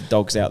ushered the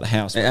dogs out of the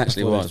house. It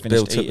actually before was. they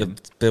Bill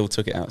finished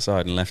took it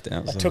outside and left it I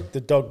outside. took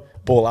the dog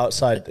bowl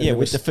outside. Yeah, and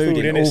with there the food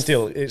was in it all-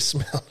 still. It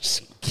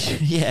smells.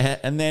 Yeah,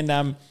 and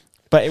then,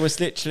 but it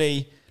was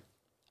literally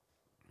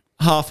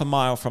half a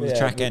mile from the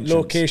track entrance.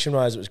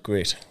 Location-wise, it was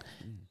great.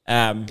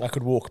 I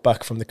could walk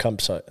back from the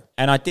campsite.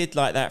 And I did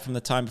like that from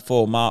the time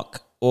before.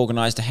 Mark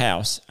organised a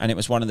house, and it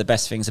was one of the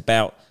best things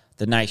about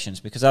the Nations,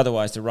 because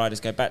otherwise the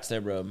riders go back to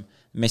their room,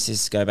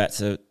 misses go back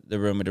to the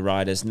room with the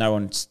riders, no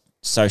one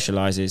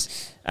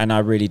socialises, and I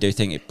really do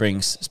think it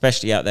brings,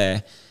 especially out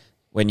there,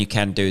 when you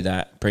can do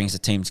that, brings the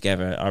team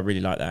together. I really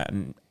like that.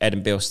 And Ed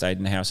and Bill stayed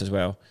in the house as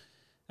well,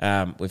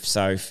 with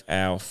Soph,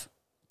 Alf,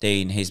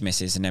 Dean, his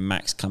missus, and then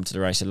Max come to the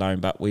race alone.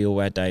 But we all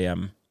had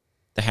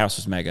the house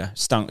was mega,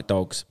 stunk of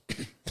dogs,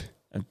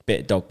 a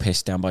bit of dog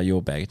piss down by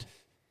your bed.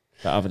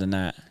 But other than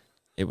that,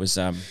 it was...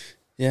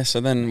 Yeah,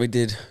 so then we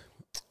did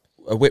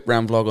a whip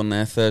round vlog on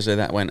there Thursday.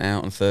 That went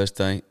out on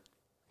Thursday.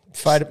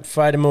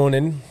 Friday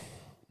morning,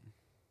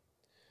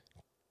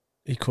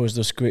 he caused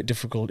us great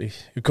difficulty.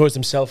 He caused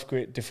himself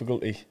great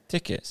difficulty.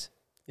 Tickets?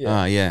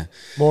 Yeah. Yeah.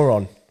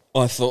 Moron.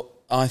 I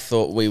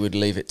thought we would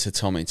leave it to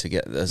Tommy to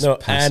get those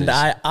passes. And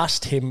I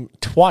asked him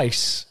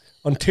twice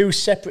on two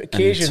separate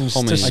occasions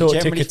Tommy- to I sort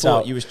generally tickets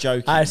thought out. you was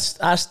joking. I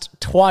asked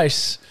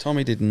twice.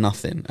 Tommy did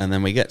nothing, and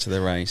then we get to the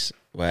race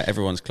where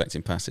everyone's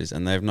collecting passes,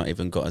 and they've not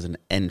even got us an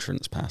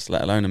entrance pass,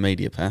 let alone a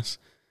media pass.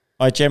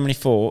 I generally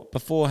thought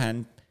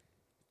beforehand,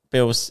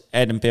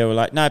 Ed and Bill were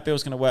like, no,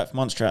 Bill's going to work for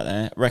Monster out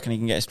there. I reckon he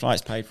can get his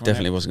flights paid for.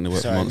 Definitely wasn't going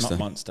to work for Monster. Not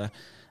Monster.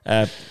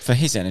 For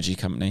his energy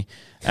company.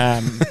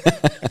 And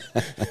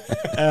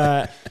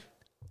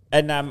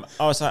I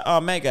was like, oh,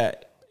 mega.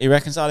 He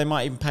reckons, they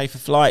might even pay for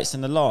flights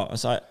and the lot. I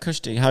was like,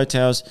 cushy,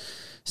 hotels.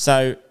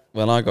 So...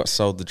 Well, I got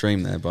sold the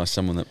dream there by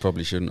someone that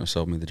probably shouldn't have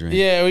sold me the dream.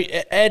 Yeah,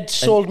 Ed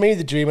sold me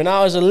the dream, and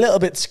I was a little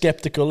bit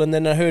sceptical, and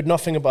then I heard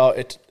nothing about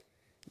it.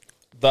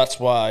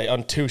 That's why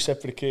on two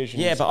separate occasions.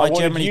 Yeah, but I wanted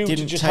generally you to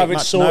didn't just take have it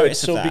much sorted.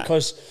 notice of So that.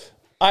 because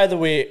either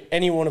way,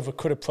 any one of us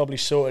could have probably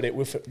sorted it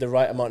with the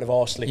right amount of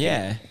arse licking.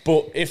 Yeah.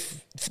 But if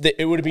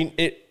it would have been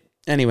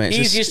Anyway, it's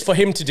easiest for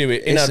him to do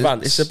it in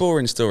advance. It's a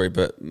boring story,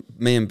 but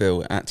me and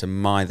Bill had to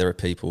mither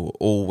people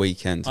all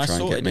weekend to I try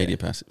and get sorted media it.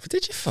 passes.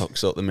 Did you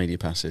sort the media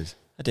passes?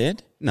 I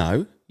did.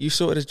 No, you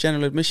sorted as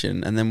general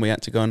admission, and then we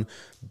had to go and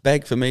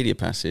beg for media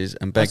passes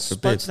and beg I for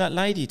spoke bib. to that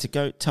lady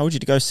told you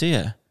to go see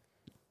her.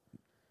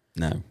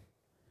 No.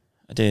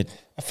 I did.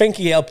 I think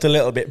he helped a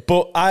little bit,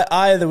 but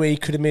either way, he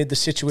could have made the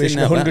situation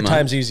Didn't help 100 that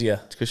times much. easier.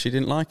 Because she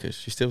didn't like us.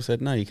 She still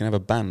said, no, you can have a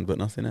band, but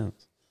nothing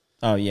else.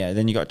 Oh, yeah,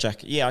 then you got a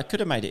jacket. Yeah, I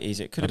could have made it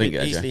easy. It could I have didn't been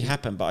get a easily jacket.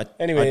 happened, but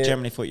Anyway, I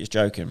generally thought you was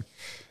joking.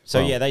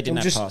 So, Well, yeah, they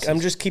didn't have passes. I'm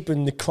just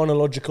keeping the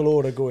chronological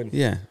order going.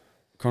 Yeah,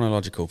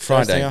 chronological.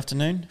 Thursday Friday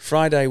afternoon?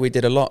 Friday, we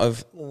did a lot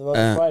of...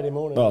 Friday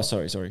morning. Oh,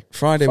 sorry. Friday,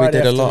 Friday we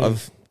did a lot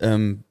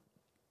afternoon. of...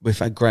 we've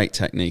had great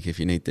technique, if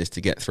you need this,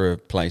 to get through a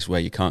place where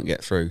you can't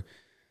get through.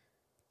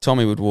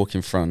 Tommy would walk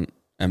in front,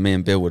 and me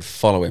and Bill would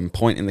follow him,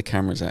 pointing the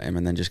cameras at him,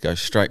 and then just go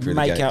straight through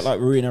the Make gates. out like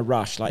we're in a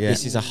rush. Like, Yeah.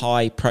 this is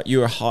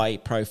you're a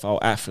high-profile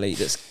athlete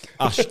that's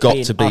Got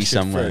being to be ushered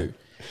somewhere. through.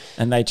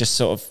 And they just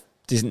sort of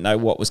didn't know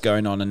what was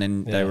going on, and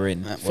then they were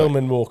in. Film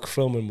and walk.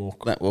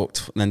 That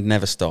worked, and then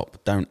never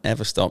stop. Don't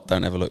ever stop.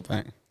 Don't ever look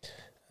back.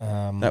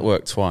 That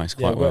worked twice,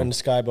 Yeah, quite we well. went in the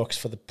skybox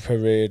for the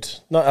parade.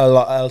 Not a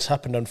lot else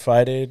happened on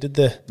Friday, did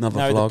there? Another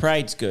No, the vlog.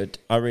 parade's good.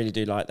 I really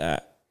do like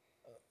that.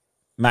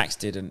 Max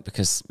didn't,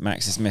 because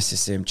Max's missus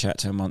see him chat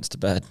to a monster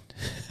bird.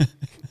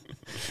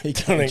 I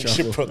don't think you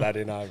should put that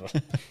in either.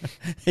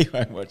 He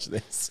won't watch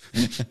this.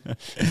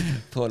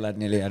 Poor lad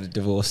nearly had a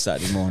divorce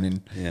Saturday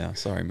morning. Yeah,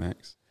 sorry,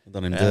 Max. I've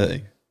done him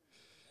dirty.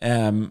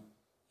 And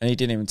he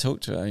didn't even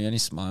talk to her. He only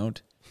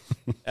smiled.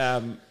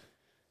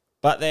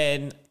 But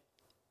then,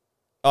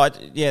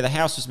 the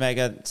house was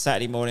mega.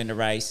 Saturday morning, the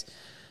race.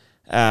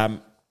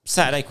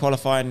 Saturday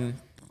qualifying,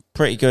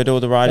 pretty good. All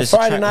the riders.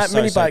 Friday The night track was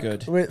mini so bike.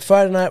 good.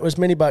 Friday night was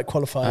mini bike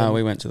qualifying.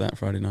 We went to that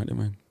Friday night, didn't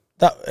we?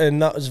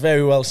 That was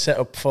very well set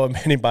up for a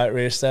mini bike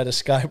race. They had a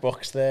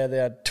skybox there. They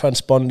had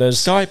transponders.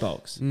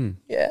 Skybox?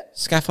 Yeah.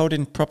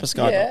 Scaffolding, proper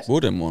skybox? Yeah.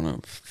 Wooden one,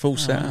 full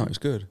set out. It was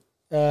good.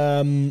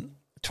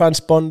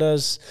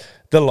 Transponders,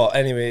 the lot.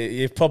 Anyway,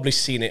 you've probably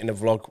seen it in a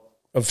vlog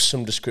of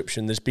some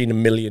description. There's been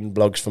 1 million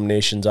vlogs from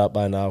Nations out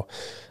by now.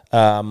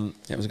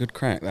 It was a good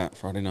crack that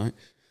Friday night.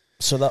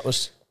 So that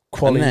was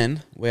quality. And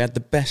then we had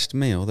the best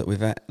meal that we've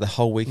had the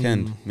whole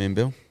weekend, me and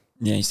Bill.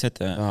 Yeah, you said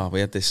that. Oh, we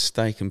had this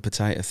steak and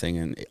potato thing,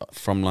 and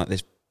from like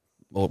this.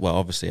 Well,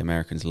 obviously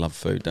Americans love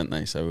food, don't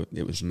they? So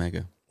it was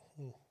mega.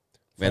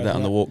 We had that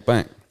on the walk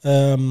back.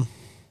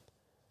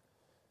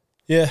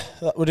 Yeah,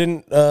 we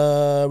didn't.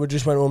 We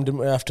just went home, didn't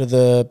we? After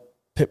the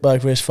pit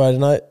bike race Friday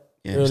night,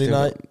 early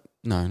night.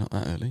 No, not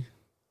that early.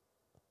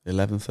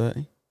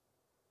 11:30.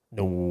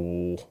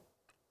 No.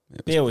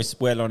 Bill is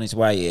well on his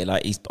way here.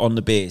 Like, he's on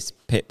the beers,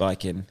 pit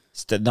biking.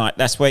 It's the night.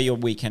 That's where your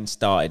weekend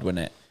started, wasn't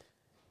it?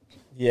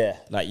 Yeah.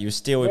 Like, you were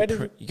still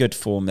in good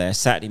form there.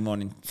 Saturday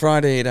morning.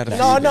 Friday, it had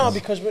a No,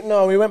 because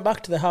we went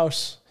back to the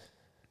house.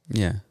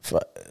 Yeah.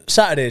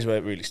 Saturday's where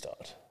it really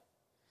started.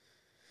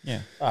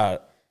 Yeah.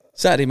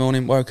 Saturday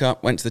morning, woke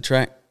up, went to the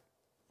track.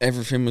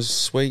 Everything was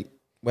sweet.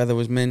 Weather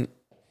was mint.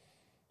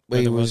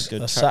 Weather was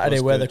good. The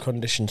Saturday weather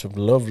conditions were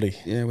lovely.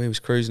 Yeah, we was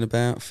cruising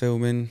about,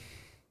 filming.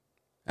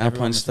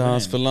 Alpine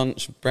Stars for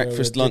lunch,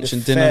 breakfast, lunch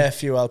and dinner. Fair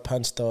few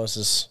Alpine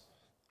Stars,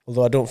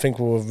 although I don't think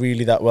we were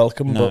really that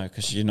welcome. No,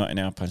 because you're not in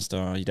Alpine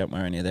Star. You don't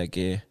wear any of their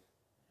gear.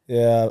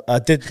 Yeah, I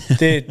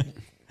did.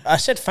 I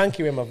said thank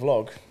you in my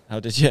vlog. How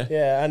did you?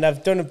 Yeah, and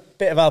I've done a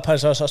bit of Alpine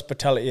Stars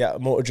hospitality at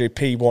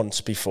MotoGP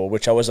once before,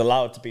 which I was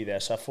allowed to be there,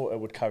 so I thought it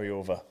would carry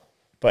over.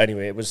 But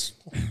anyway,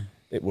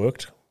 it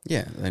worked.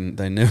 Yeah,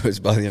 they knew us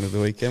by the end of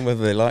the weekend,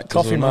 whether they liked us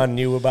Coffee or not. Man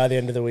knew her by the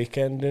end of the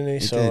weekend, didn't he?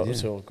 So it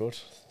was all good.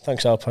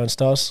 Thanks, Alpine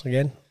Stars,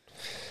 again.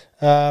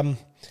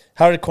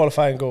 How did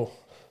qualifying go?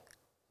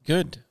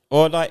 Good.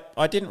 Or, like,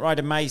 I didn't ride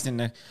amazing in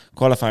the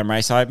qualifying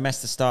race. I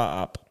messed the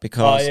start up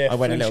because I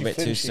went a little bit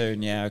too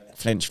soon. Yeah,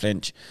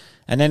 flinch.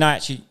 And then I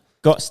actually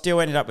still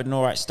ended up with an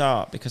all right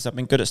start because I've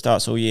been good at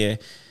starts all year.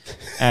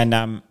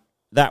 And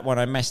that one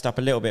I messed up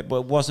a little bit, but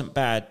it wasn't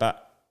bad.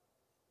 But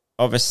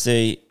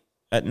obviously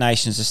at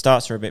Nations, the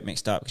starts are a bit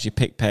mixed up because you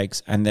pick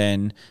pegs, and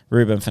then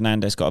Ruben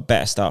Fernandez got a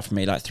better start from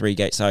me, like 3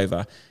 gates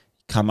over,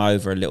 come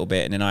over a little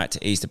bit, and then I had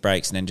to ease the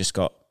brakes and then just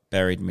got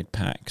buried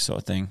mid-pack sort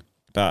of thing.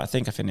 But I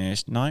think I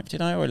finished 9th,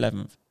 did I, or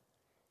 11th?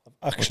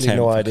 Actually, 10th,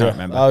 no idea. I can't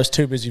remember. I was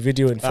too busy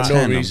videoing for no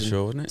 10, reason. I'm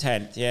sure, wasn't it?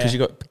 10th, yeah. Because you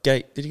got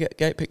gate. Did you get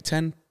gate pick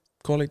 10?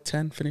 Quali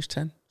 10? Finish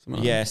 10?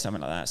 Something like that.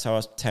 Something like that. So I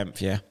was 10th,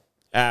 yeah.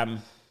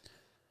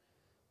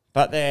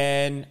 But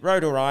then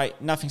rode all right,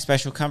 nothing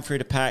special. Come through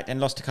the pack,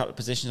 then lost a couple of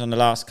positions on the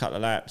last couple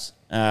of laps.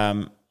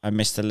 I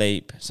missed the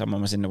leap.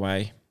 Someone was in the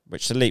way,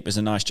 which the leap was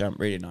a nice jump,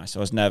 really nice. I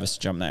was nervous to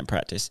jump that in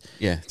practice.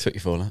 Yeah, took you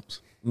 4 laps.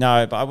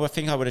 No, but I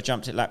think I would have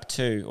jumped at lap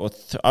 2, or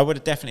I would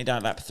have definitely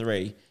done lap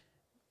 3,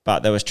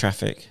 but there was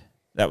traffic.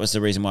 That was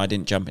the reason why I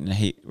didn't jump in the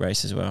heat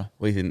race as well.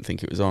 We didn't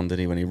think it was on, did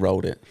he, when he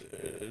rolled it?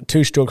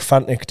 2-stroke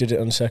Fantic did it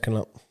on the second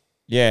lap.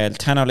 Yeah,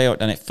 Tano Leot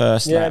done it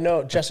first lap. Yeah,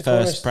 no,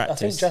 first practice. I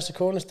think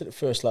Jessica did it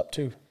first lap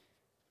too.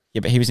 Yeah,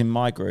 but he was in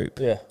my group.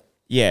 Yeah.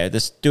 Yeah,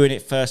 doing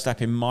it first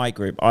lap in my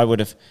group, I would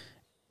have,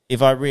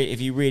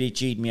 if you really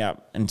G'd me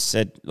up and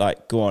said,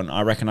 like, go on,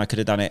 I reckon I could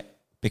have done it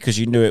because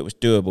you knew it was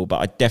doable, but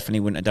I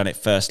definitely wouldn't have done it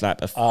first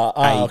lap of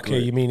A okay,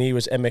 group. you mean he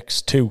was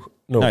MX2?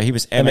 No, he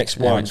was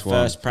MX1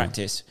 first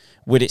practice.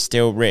 Would it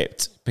still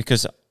ripped?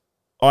 Because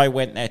I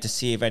went there to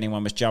see if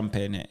anyone was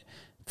jumping it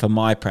for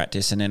my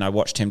practice, and then I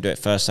watched him do it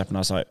first lap, and I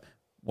was like,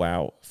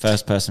 wow,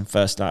 first person,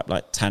 first lap,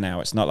 like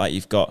Tano. It's not like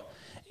you've got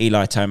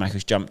Eli Tomac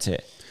who's jumped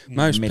it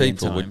most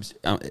people times.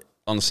 would,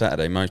 on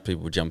Saturday, most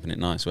people were jumping it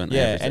nice, weren't they?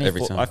 Yeah,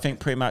 every time. I think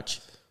pretty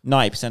much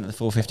 90% of the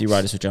 450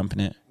 riders were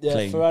jumping it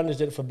clean. Fernandez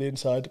did it from the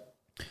inside.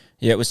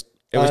 Yeah, it was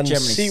generally...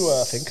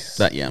 Seaway, I think.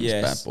 That Yam's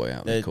bad boy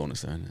out in the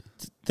corners, though, isn't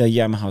it? The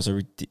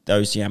Yamahas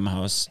those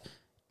Yamahas,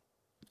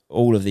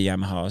 all of the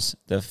Yamahas,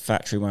 the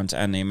factory ones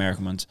and the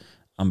American ones,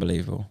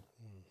 unbelievable.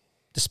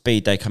 The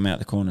speed they come out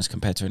the corners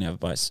compared to any other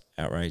bikes,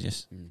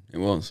 outrageous. It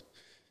was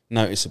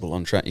noticeable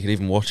on track. You could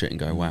even watch it and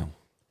go, wow.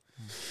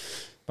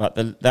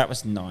 But that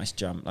was a nice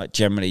jump. Like,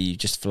 generally, you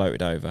just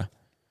floated over.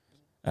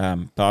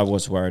 But I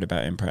was worried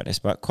about it in practice.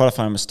 But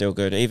qualifying was still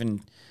good.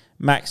 Even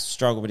Max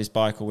struggled with his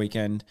bike all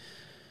weekend.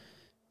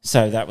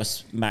 So that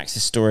was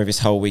Max's story of his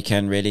whole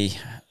weekend, really.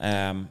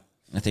 I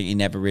think he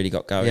never really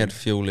got going. He had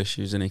fuel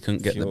issues and he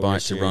couldn't get the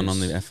bike to run on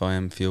the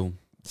FIM fuel.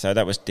 So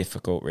that was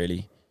difficult,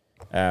 really.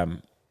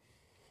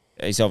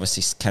 He's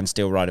obviously can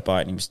still ride a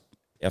bike. And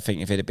I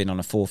think if it had been on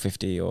a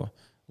 450 or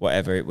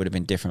whatever, it would have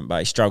been different. But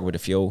he struggled with the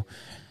fuel.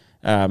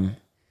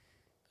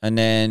 And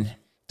then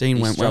Dean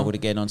he went struggled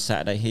again on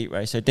Saturday heat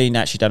race. So Dean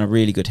actually done a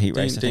really good heat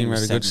race. Dean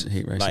rode a good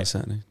heat race on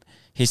Saturday.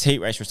 His heat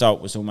race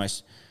result was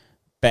almost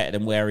better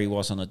than where he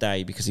was on the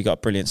day because he got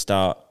a brilliant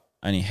start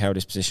and he held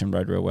his position,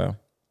 rode real well.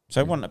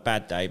 So it wasn't a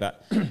bad day,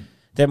 but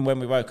then when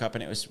we woke up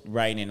and it was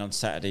raining on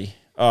Saturday,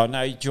 oh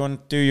no, do you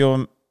want to do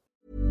your...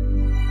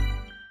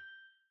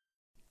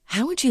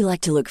 How would you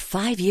like to look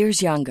 5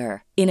 years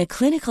younger? In a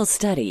clinical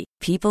study,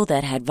 people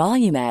that had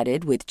volume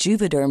added with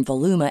Juvederm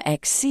Voluma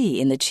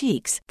XC in the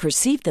cheeks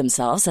perceived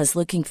themselves as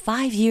looking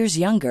 5 years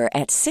younger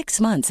at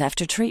 6 months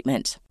after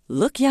treatment.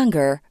 Look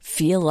younger,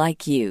 feel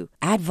like you.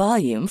 Add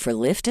volume for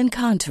lift and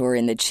contour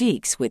in the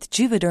cheeks with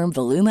Juvederm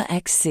Voluma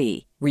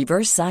XC.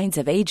 Reverse signs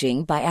of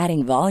aging by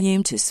adding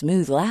volume to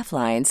smooth laugh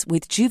lines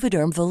with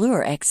Juvederm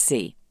Volure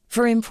XC.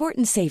 For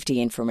important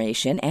safety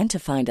information and to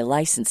find a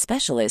licensed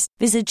specialist,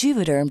 visit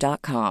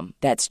Juvederm.com.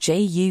 That's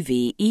JUVEDERM.com.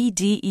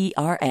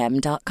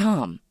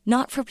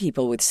 Not for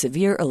people with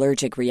severe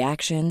allergic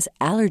reactions,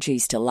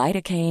 allergies to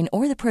lidocaine,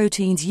 or the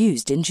proteins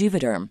used in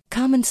Juvederm.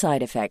 Common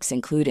side effects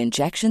include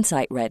injection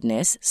site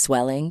redness,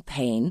 swelling,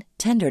 pain,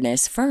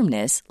 tenderness,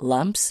 firmness,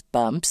 lumps,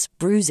 bumps,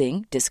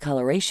 bruising,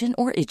 discoloration,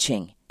 or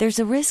itching. There's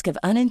a risk of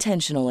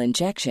unintentional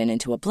injection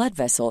into a blood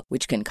vessel,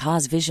 which can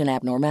cause vision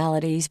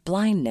abnormalities,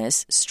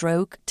 blindness,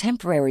 stroke,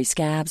 temporary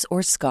scabs,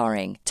 or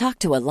scarring. Talk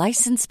to a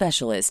licensed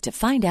specialist to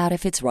find out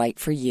if it's right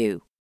for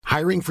you.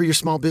 Hiring for your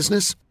small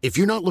business? If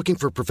you're not looking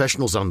for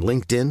professionals on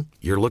LinkedIn,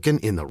 you're looking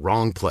in the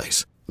wrong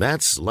place.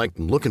 That's like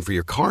looking for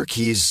your car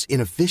keys in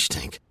a fish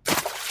tank.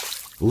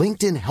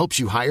 LinkedIn helps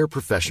you hire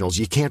professionals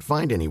you can't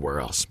find anywhere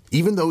else,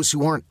 even those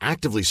who aren't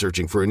actively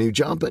searching for a new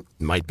job but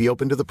might be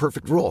open to the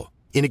perfect role.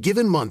 In a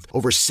given month,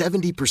 over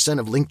 70%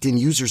 of LinkedIn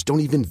users don't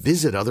even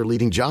visit other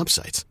leading job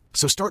sites.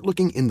 So start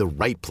looking in the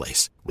right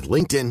place. With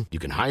LinkedIn, you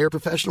can hire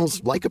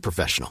professionals like a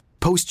professional.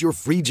 Post your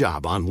free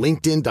job on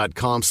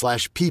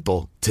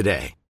linkedin.com/people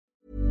today.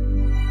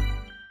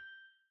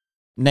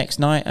 Next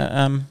night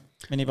at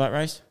mini bike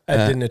race? I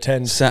didn't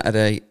attend.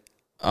 Saturday,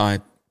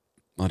 I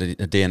did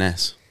a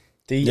DNS.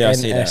 Yeah, I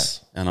see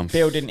that. And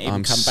Bill didn't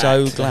even come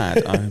so back.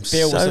 glad. I'm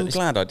Bill so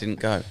glad I didn't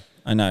go.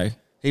 I know.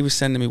 He was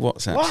sending me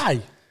WhatsApps.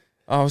 Why?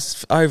 I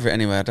was over it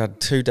anyway. I'd had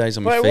 2 days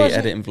on my feet,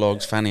 editing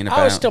vlogs, fanning about.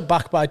 I was still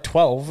back by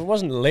 12. It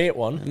wasn't a late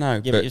one.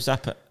 No, yeah, but it was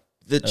up at...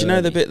 Do you know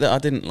the bit that I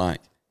didn't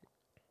like?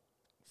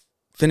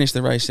 Finish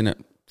the racing at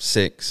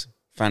 6,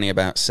 fanning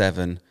about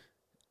 7,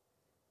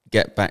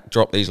 get back,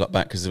 drop these lot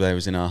back because they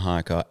was in our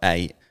hire car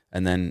 8,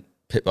 and then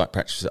pit bike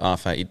practice at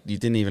half 8. You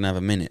didn't even have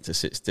a minute to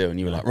sit still, and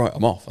you were like, right,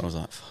 I'm off. And I was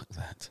like, fuck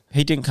that.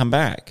 He didn't come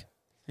back.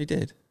 He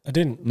did. I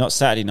didn't. Not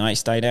Saturday night, he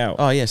stayed out.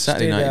 Oh, yeah,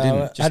 Saturday night he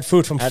didn't. I had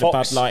food from had Fox. Had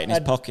a Bud Light in his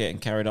pocket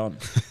and carried on.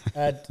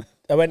 I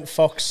went to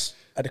Fox,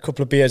 had a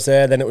couple of beers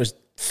there, then it was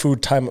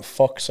food time at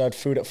Fox. So I had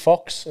food at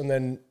Fox and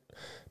then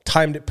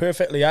timed it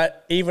perfectly. I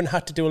even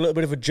had to do a little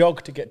bit of a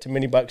jog to get to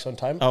mini bikes on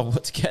time. Oh,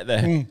 what, to get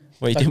there?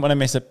 Well, you didn't want to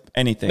miss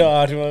anything. No,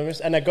 I didn't want to miss.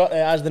 And I got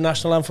there as the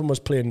national anthem was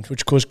playing,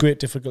 which caused great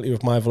difficulty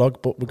with my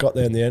vlog, but we got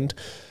there in the end.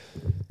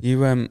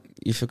 You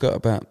forgot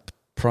about...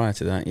 Prior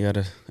to that, you had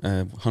a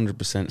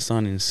 100%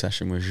 signing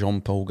session with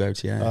Jean-Paul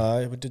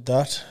Gaultier. We did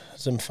that.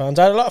 Some fans.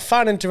 I had a lot of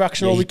fan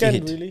interaction all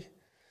weekend, really.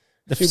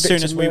 As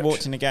soon as we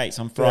walked in the gates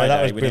on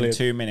Friday, within brilliant.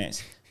 2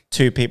 minutes,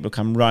 2 people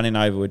come running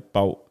over with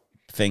bolt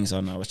things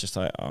on. I was just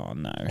like, oh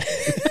no.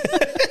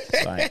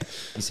 Like,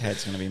 his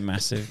head's going to be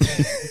massive.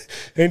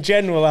 In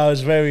general, I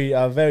was very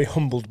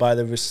humbled by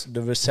the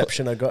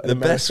reception I got in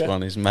America. The best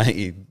one is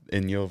Matey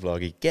in your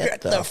vlog. He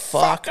get the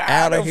fuck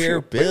out of here,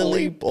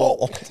 Billy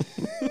Bull.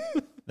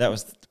 That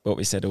was what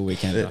we said all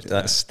weekend.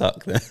 That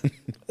stuck then.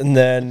 And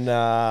then,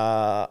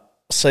 I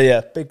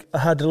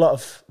had a lot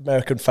of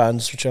American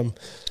fans, which I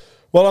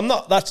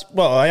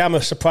am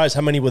surprised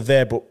how many were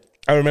there, but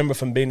I remember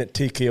from being at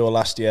TKO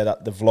last year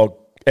that the vlog,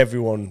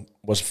 everyone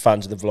was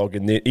fans of the vlog,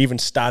 and even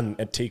Stan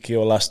at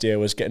TKO last year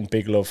was getting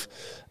big love.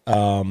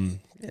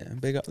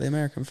 Big up the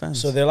American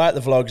fans. So they like the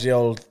vlogs, the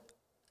old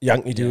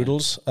Yankee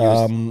Doodles.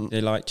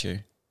 They liked you.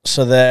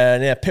 So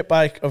then, Pit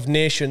Bike of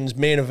Nations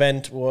main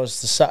event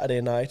was the Saturday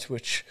night,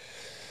 which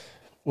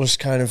was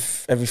kind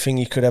of everything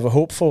you could ever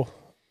hope for.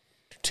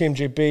 Team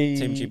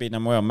GB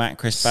done well. Matt and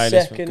Chris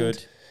Bayliss were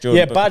good.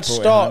 Jordan bad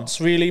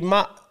starts, really.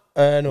 Matt,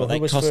 they who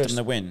was cost first? them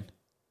the win.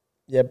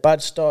 Yeah,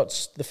 bad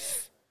starts.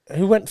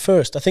 Who went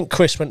first? I think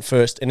Chris went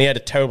first, and he had a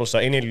terrible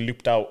start. He nearly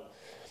looped out,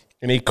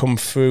 and he come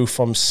through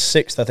from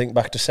 6th, I think,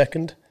 back to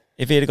 2nd.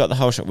 If he had got the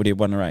whole shot, would he have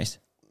won the race?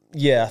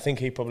 Yeah, I think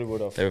he probably would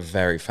have. They were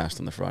very fast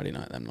on the Friday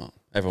night, them lot.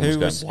 Everyone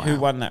was going, wow. Who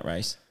won that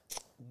race?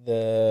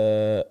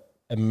 The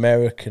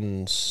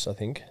Americans, I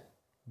think.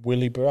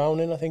 Willie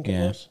Browning, I think it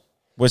was.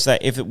 Was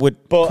that, if it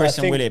would, Chris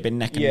and Willie have been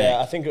neck and neck?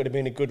 Yeah, I think it would have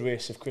been a good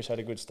race if Chris had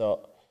a good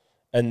start.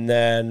 And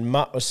then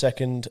Matt was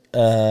 2nd.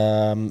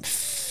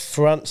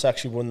 France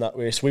actually won that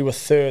race. We were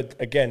 3rd.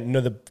 Again,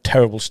 another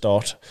terrible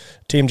start.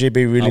 Team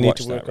GB really need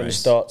to work on the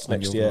starts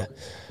next year.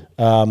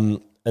 And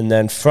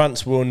then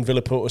France won,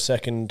 Villapoto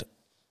 2nd,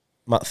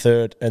 Matt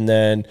 3rd. And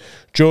then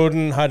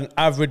Jordan had an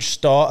average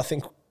start. I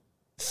think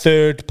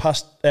 4th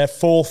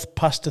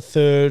past to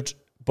 3rd.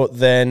 But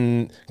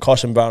then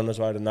Carson Brown was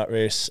riding that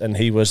race, and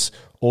he was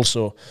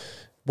also...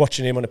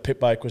 Watching him on a pit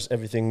bike was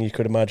everything you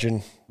could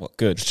imagine. What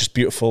good? It was just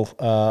beautiful.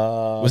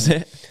 Was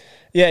it?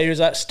 Yeah, he was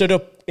like stood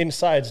up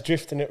inside,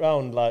 drifting it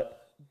round, like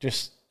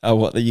just... Oh,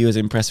 what, you was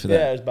impressed with that?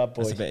 Yeah, it was bad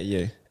boy. That's a bit of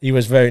you. He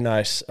was very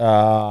nice.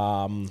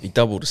 He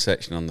doubled a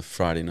section on the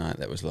Friday night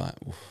that was like,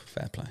 oof,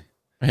 fair play.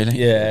 Really?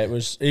 Yeah,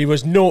 he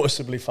was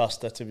noticeably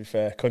faster, to be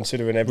fair,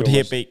 considering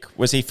everyone.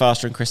 Was he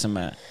faster than Chris and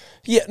Matt?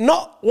 Yeah,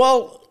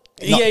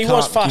 he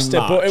was faster,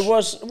 but it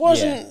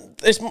wasn't.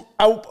 Yeah.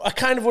 I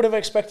kind of would have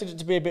expected it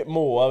to be a bit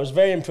more. I was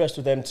very impressed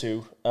with them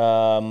too.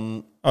 I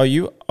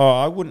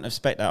wouldn't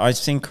expect that. I've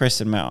seen Chris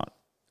and Matt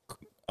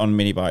on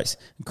mini bikes.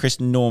 Chris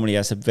normally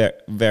has a very,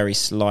 very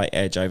slight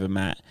edge over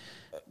Matt,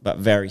 but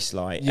very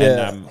slight.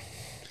 Yeah. And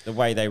the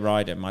way they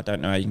ride him, I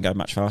don't know how you can go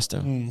much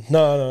faster.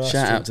 No.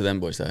 Shout out to them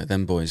boys, though.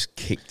 Them boys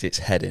kicked its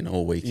head in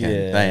all weekend.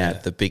 Yeah. They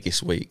had the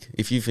biggest week.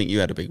 If you think you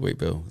had a big week,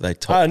 Bill, they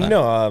topped that.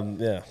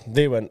 No,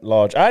 they went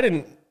large. I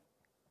didn't.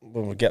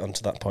 Well, we'll get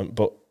onto that point,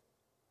 but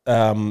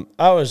I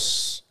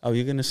was. Oh,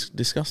 you're going to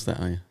discuss that,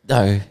 are you?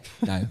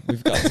 No,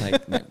 we've got to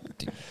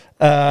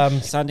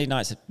take. Sunday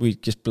nights, we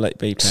just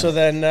beep. So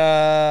then,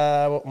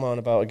 what am I on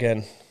about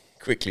again?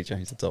 Quickly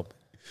change the topic.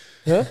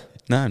 Huh?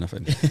 No,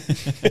 nothing.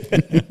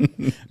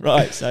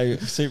 Right, so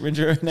Super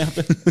Enduro now.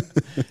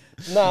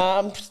 Nah,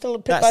 I'm still a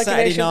pit That's bike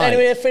Saturday nation. night.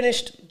 Anyway, I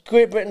finished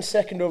Great Britain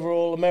second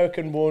overall,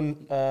 American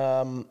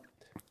won.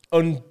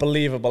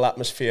 Unbelievable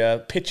atmosphere.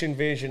 Pitch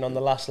invasion on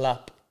the last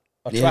lap.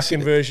 Track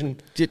inversion.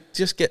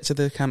 Just get to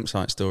the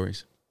campsite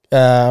stories.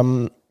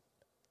 An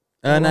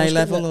A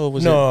level or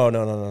was it?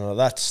 No.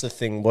 That's the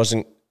thing.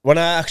 When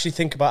I actually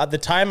think about it, at the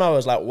time, I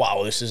was like,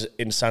 wow, this is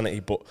insanity.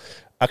 But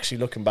actually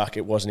looking back,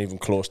 it wasn't even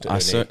close to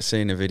it.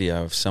 Seen a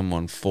video of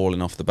someone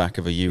falling off the back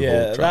of a U-Haul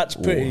Yeah, truck.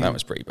 that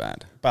was pretty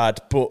bad.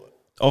 But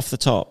off the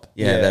top.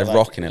 Yeah, they're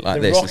rocking it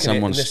like this, and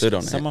someone stood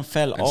on it. Someone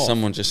fell and off.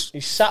 Someone just...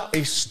 He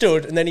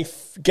stood, and then he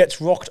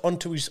gets rocked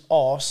onto his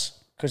arse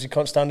because he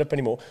can't stand up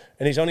anymore.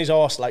 And he's on his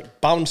arse,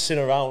 like, bouncing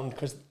around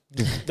because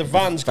the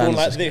van's going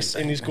like this,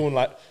 and he's going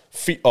like,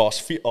 feet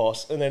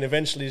arse. And then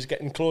eventually he's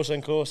getting closer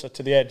and closer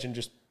to the edge and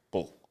just...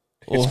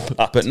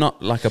 But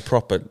not like a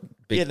proper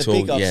big tall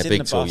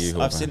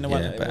U-Haul. I've seen the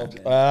one.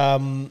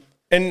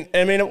 And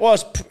I mean,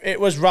 it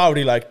was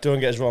rowdy. Like, don't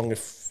get us wrong.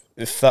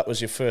 If that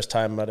was your first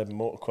time at a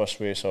motocross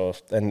race or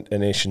a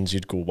nations,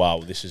 you'd go,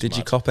 "Wow, this is." Did mad.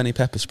 you cop any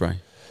pepper spray?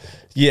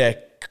 Yeah.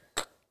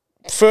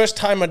 First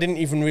time, I didn't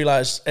even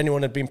realize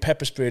anyone had been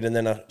pepper sprayed, and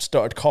then I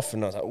started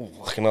coughing. I was like,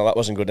 "Oh, that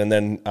wasn't good." And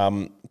then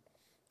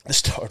they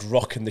started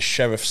rocking the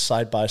sheriff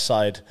side by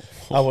side.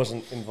 I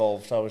wasn't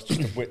involved. I was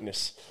just a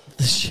witness.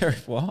 The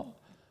sheriff what?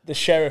 The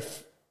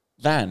sheriff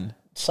van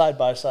side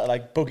by side,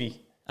 like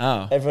buggy.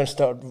 Oh, Everyone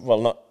started.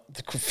 Well, not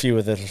a few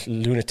of the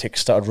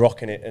lunatics started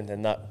rocking it, and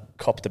then that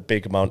copped a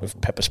big amount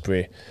of pepper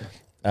spray,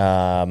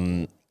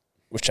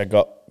 which I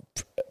got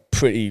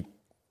pretty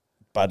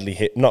badly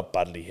hit. Not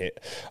badly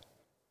hit.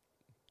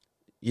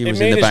 It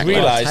made us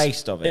realize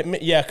taste of it.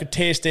 I could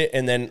taste it,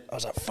 and then I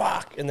was like,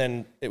 "Fuck!" And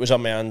then it was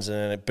on my hands, and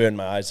then it burned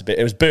my eyes a bit.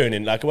 It was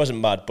burning, like it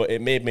wasn't bad, but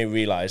it made me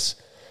realize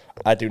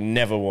I do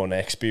never want to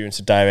experience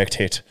a direct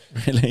hit.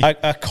 Really?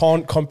 I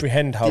can't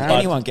comprehend how Did bad.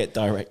 anyone get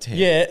direct hit?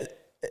 Yeah.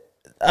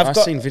 I've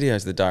seen videos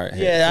of the direct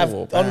hit. Yeah,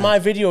 on my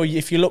video,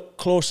 if you look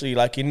closely,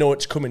 like you know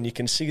it's coming, you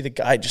can see the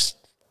guy just...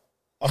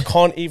 I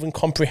can't even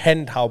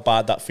comprehend how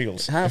bad that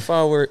feels. How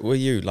far were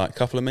you? Like a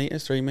couple of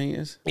meters, 3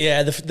 meters?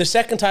 Yeah, the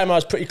second time I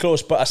was pretty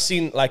close, but I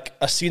seen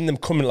them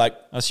coming like...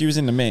 Oh, so you was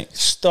in the mix.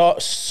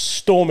 Start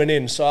storming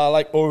in, so I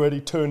like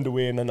already turned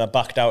away and then I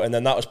backed out, and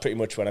then that was pretty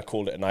much when I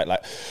called it a night.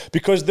 Like,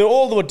 because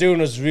all they were doing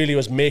was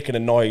making a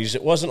noise.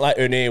 It wasn't like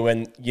Erne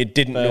when you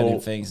didn't Burning know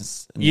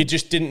things. You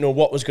just didn't know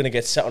what was going to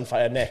get set on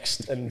fire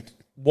next, and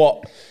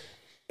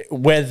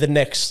where the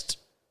next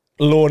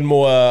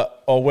lawnmower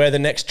or where the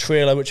next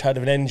trailer which had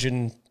an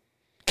engine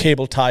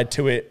cable tied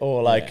to it,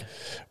 or like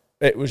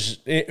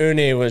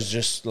Erne was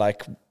just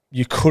like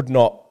you could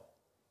not.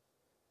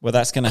 Well,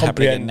 that's going to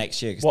happen again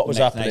next year. What was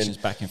happening? Nation's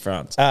back in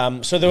France.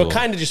 So they were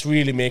kind of just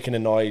really making a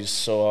noise.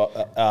 So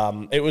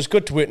it was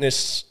good to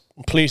witness.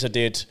 I'm pleased I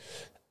did.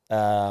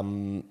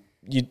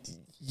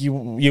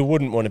 You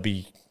wouldn't want to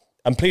be.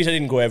 I'm pleased I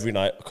didn't go every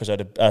night because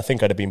I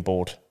think I'd have been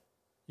bored.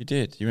 You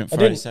did. You went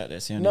Friday,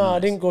 Saturday. No, I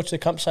didn't go to the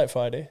campsite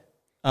Friday.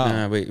 Oh.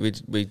 No,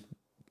 we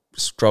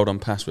strolled on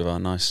past with our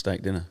nice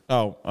steak dinner.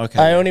 Oh,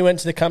 okay. I only went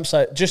to the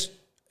campsite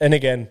and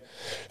again,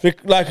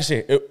 like I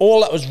say,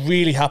 all that was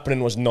really happening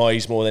was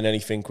noise more than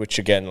anything. Which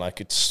again,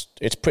 like it's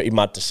pretty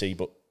mad to see,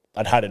 but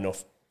I'd had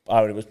enough.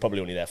 I was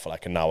probably only there for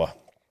like an hour.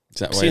 Is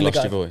that why you lost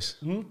your voice?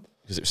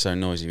 Because it was so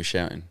noisy, you were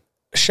shouting.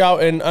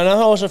 And I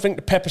also think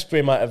the pepper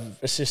spray might have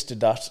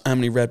assisted that. How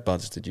many red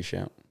buds did you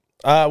shout?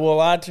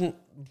 Well, I didn't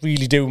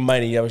really do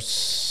many. There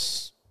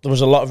was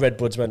a lot of red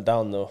buds went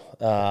down though.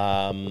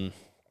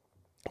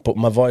 But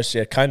my voice,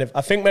 kind of.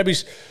 I think maybe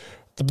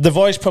the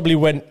voice probably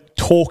went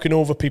talking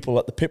over people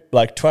at the pit,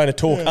 like trying to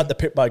talk at the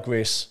pit bike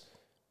race,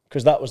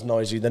 because that was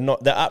noisy.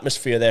 The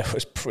atmosphere there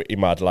was pretty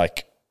mad.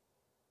 Like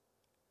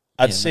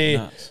I'd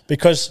say,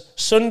 because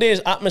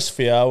Sunday's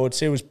atmosphere, I would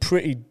say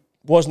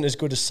wasn't as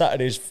good as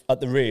Saturday's at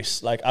the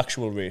race, like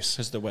actual race,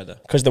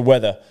 because the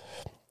weather.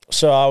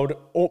 So I would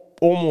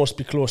almost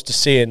be close to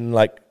saying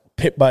like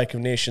Pit Bike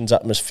of Nations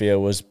atmosphere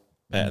was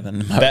better than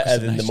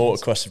the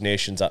Motocross of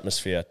Nations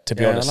atmosphere, to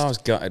be honest. Well, I was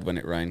gutted when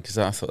it rained because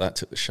I thought that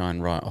took the shine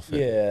right off it.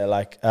 Yeah,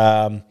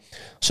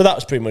 so that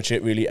was pretty much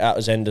it, really. That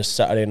was end of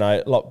Saturday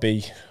night. Lot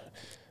B.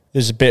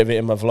 There's a bit of it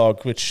in my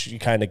vlog, which you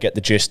kind of get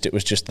the gist. It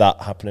was just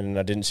that happening, and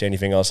I didn't see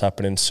anything else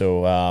happening.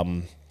 So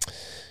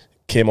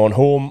came on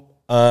home,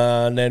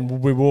 and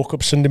then we woke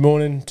up Sunday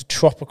morning to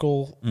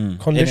tropical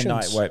conditions. In the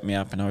night woke me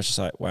up, and I was just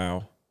like,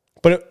 wow.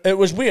 But it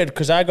was weird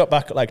because I got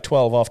back at like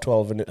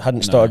 12, and it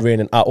hadn't started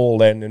raining at all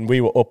then, and we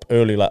were up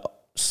early, like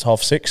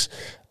 6:30,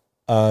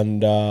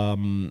 and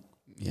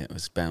it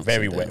was bouncing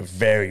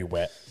very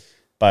wet.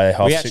 By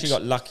 6:30. We actually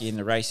got lucky in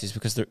the races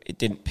because it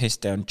didn't piss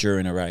down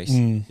during a race.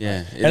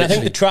 Yeah, and I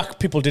think the track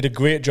people did a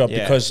great job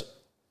because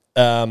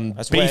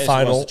B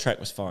final, the track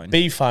was fine.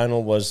 B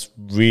final was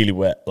really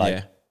wet.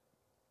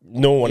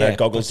 No one had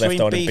goggles left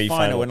on in B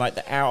final. And like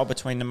the hour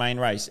between the main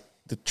race,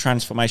 the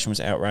transformation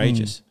was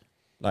outrageous.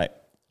 Like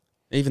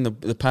even the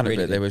paddock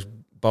really bit, they was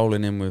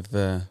bowling in with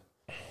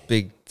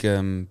big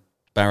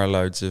barrel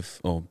loads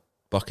or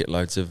bucket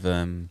loads of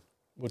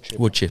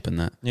wood chip and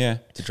that. Yeah.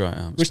 To dry it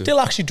out. We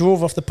still actually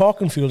drove off the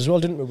parking field as well,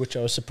 didn't we? Which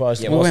I was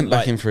surprised. Yeah, we went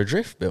back in for a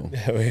drift, Bill.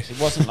 It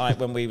wasn't like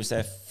when we was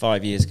there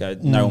 5 years ago,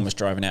 no one was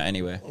driving out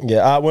anywhere.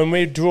 Yeah, when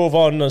we drove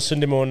on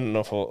Sunday morning,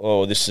 I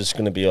thought, this is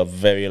going to be a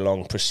very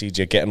long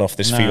procedure getting off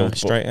this field.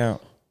 Straight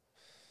out.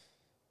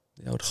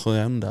 The old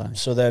Hyundai.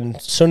 So then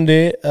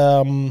Sunday,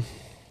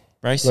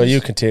 races. Well, you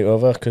can take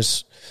over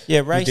because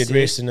you races. did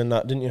racing and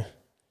that, didn't you?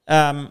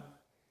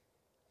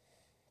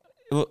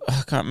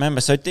 I can't remember.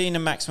 So Dean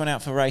and Max went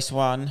out for race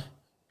 1.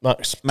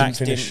 Max didn't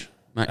finish.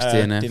 Max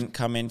DNF. Didn't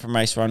come in from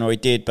race 1, or he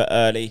did, but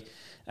early,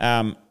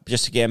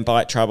 just to get in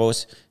bike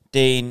troubles.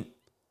 Dean,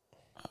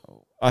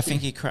 I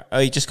think he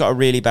just got a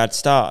really bad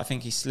start. I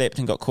think he slipped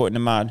and got caught in the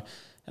mud.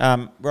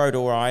 Rode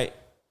all right.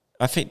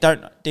 I think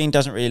Dean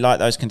doesn't really like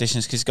those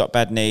conditions because he's got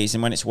bad knees,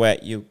 and when it's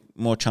wet, you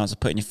more chance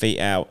of putting your feet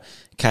out,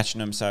 catching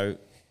them. So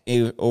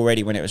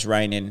already when it was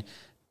raining,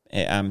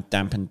 it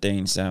dampened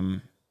Dean's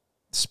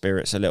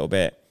spirits a little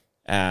bit.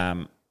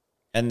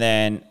 And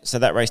then, so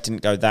that race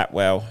didn't go that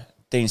well.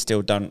 Dean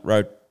still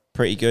rode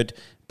pretty good,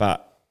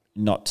 but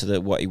not to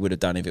what he would have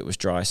done if it was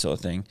dry, sort of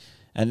thing.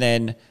 And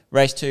then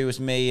race 2 was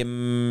me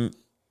and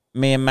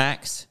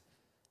Max,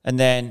 and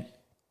then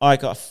I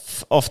got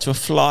off to a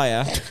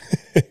flyer,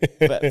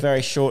 but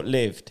very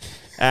short-lived.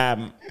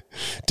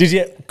 Did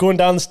you, going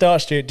down the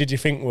start straight, did you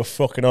think we're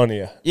fucking on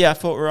here? Yeah, I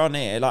thought we were on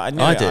here. Like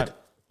I did.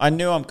 I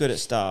knew I'm good at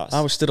starts.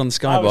 I was stood on the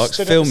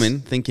skybox filming,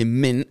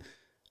 thinking mint.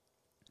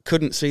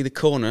 Couldn't see the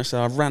corner,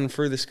 so I ran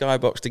through the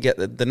skybox to get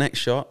the next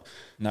shot.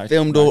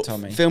 Filmed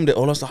it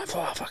all. I was like,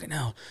 oh, fucking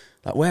hell.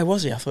 Like, where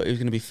was he? I thought he was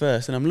going to be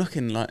first. And I'm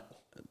looking and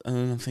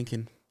I'm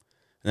thinking. And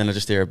then I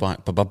just hear a bike.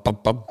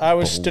 I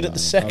was stood at the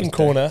second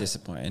corner.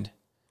 Disappointed.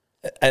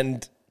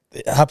 And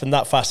it happened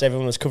that fast.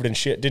 Everyone was covered in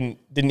shit. Didn't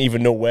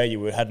even know where you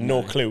were. Had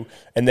no clue.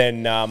 And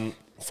then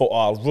thought,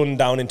 I'll run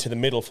down into the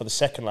middle for the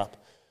second lap.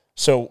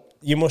 So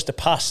you must have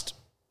passed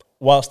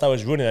whilst I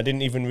was running. I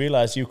didn't even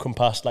realise you come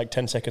past like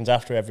 10 seconds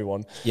after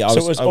everyone. Yeah, I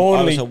was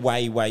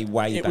way back.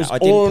 I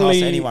didn't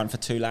pass anyone for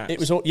 2 laps.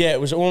 It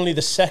was only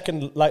the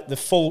second, like the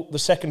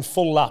second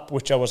full lap,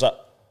 which I was at,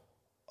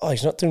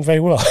 he's not doing very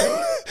well.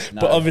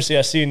 No. But obviously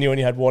I seen you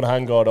only had one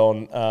handguard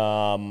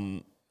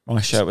on.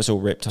 My shirt was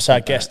all ripped off. So I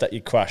guessed that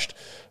you crashed.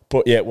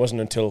 But yeah, it wasn't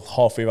until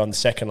halfway around the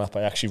second lap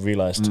I actually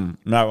realised.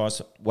 No, I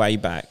was way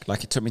back.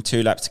 Like it took me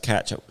 2 laps to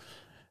catch up.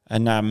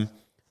 And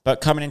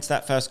but coming into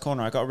that first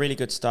corner, I got a really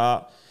good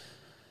start.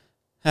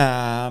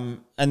 And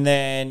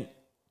then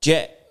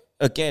Jet,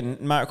 again,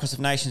 Motocross of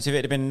Nations, if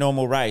it had been a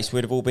normal race,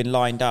 we'd have all been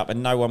lined up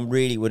and no one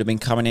really would have been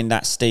coming in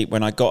that steep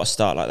when I got a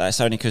start like that. It's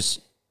only because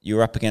you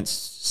were up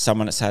against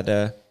someone that's had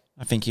I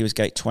think he was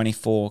gate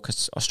 24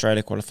 because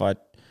Australia qualified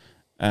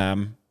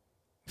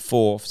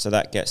 4th, so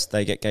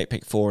they get gate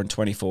pick 4 and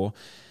 24.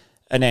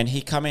 And then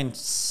he come in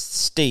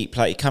steep,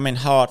 like he come in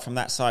hard from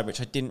that side, which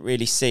I didn't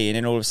really see, and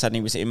then all of a sudden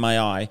he was in my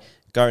eye,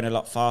 going a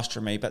lot faster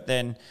than me. But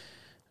then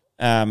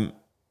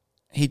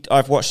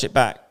I've watched it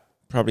back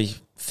probably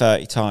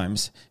 30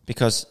 times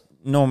because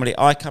normally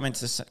I come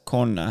into the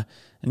corner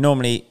and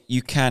normally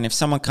you can, if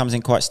someone comes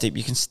in quite steep,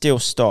 you can still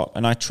stop.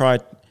 And I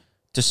tried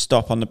to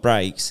stop on the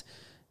brakes.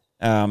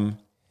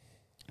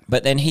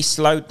 But then he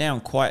slowed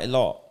down quite a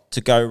lot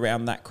to go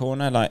around that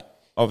corner. Like,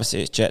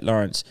 obviously it's Jet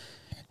Lawrence.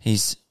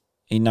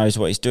 He knows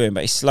what he's doing,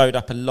 but he slowed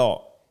up a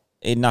lot,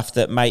 enough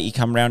that Matey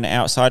come round the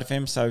outside of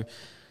him. So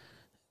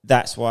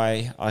that's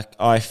why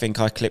I think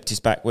I clipped his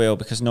back wheel,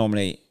 because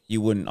normally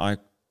you wouldn't. I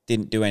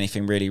didn't do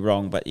anything really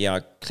wrong, but yeah,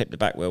 I clipped the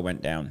back wheel,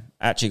 went down.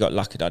 Actually got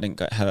lucky that I didn't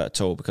get hurt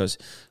at all, because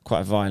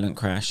quite a violent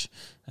crash.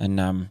 And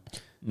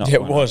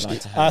it was.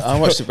 I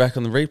watched it back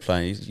on the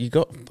replay. You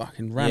got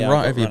fucking ran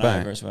right over your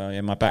back as well.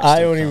 Yeah, my back.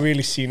 I only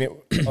really seen it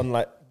on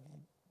like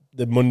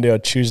the Monday or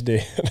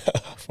Tuesday.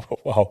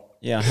 Wow.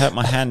 Yeah, I hurt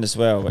my hand as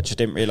well, which I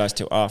didn't realise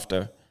till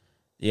after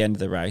the end of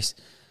the race.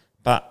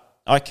 But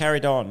I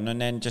carried on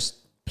and then just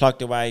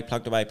plugged away,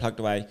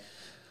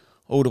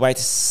 all the way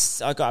to,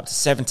 I got up to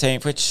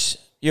 17th, which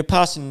I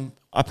passed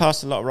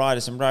a lot of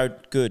riders and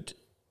rode good.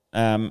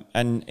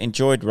 and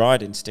enjoyed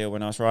riding still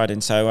when I was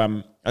riding.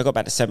 So I got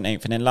back to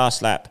 17th, and then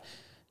last lap,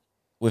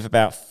 with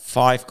about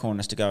 5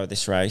 corners to go of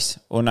this race,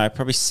 or no,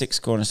 probably 6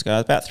 corners to go,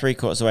 about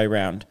 3/4 of the way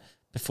round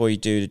before you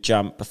do the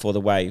jump, before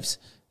the waves,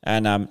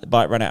 and the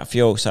bike ran out of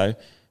fuel. So,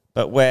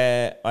 but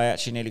where I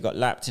actually nearly got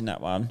lapped in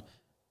that one,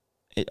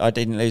 I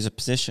didn't lose a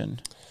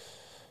position.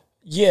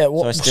 Yeah,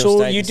 well,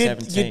 so you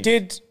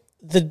did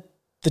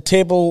the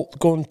table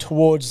going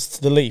towards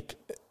the leap.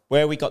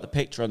 Where we got the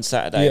picture on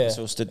Saturday, I was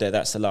all stood there.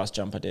 That's the last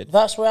jump I did.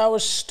 That's where I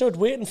was stood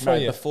waiting for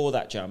you. Before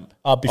that jump.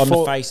 On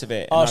the face of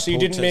it. Oh, so you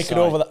didn't make it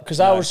over that? Because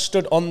I was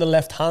stood on the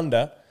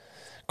left-hander,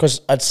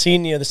 because I'd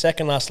seen you the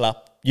second last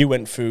lap. You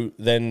went through,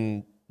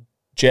 then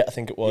Jet, I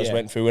think it was,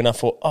 went through, and I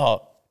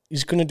thought,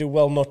 he's going to do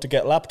well not to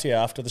get lapped here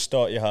after the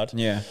start you had.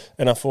 Yeah.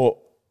 And I thought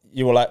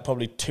you were like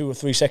probably 2 or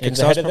 3 seconds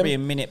ahead of them. I was probably a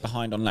minute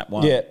behind on lap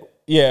 1.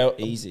 Yeah.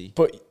 Easy.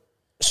 But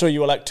so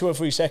you were like 2 or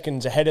 3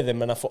 seconds ahead of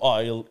them, and I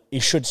thought, he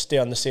should stay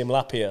on the same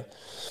lap here.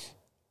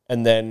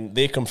 And then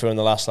they come through in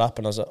the last lap,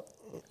 and I was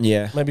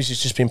like, maybe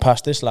she's just been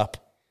past this lap.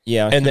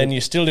 Yeah. And then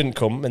you still didn't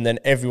come, and then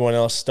everyone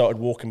else started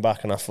walking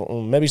back, and I thought,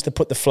 maybe it's to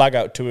put the flag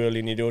out too early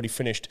and you'd already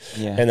finished.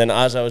 Yeah. And then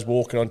as I was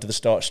walking onto the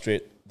start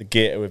straight, the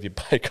gator with your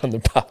bike on the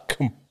back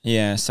come.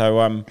 Yeah,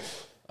 so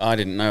I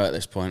didn't know at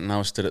this point, and I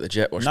was stood at the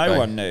jet wash. No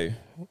one knew.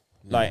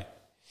 Like,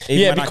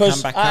 even when I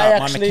come back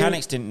out, my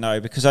mechanics didn't know,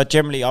 because I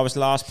was the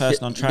last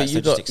person on track, so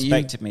they just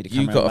expected me to come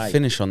out. You got a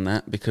finish on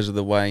that because of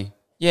the way.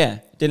 Yeah,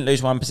 didn't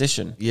lose one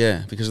position.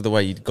 Yeah, because of the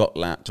way you'd got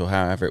lapped or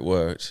however it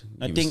worked.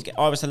 I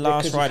was the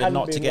last rider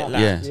not to get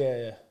lapped.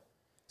 Yeah.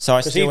 So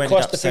I still ended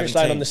up 17th. Because he crossed the finish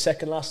line on the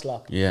second last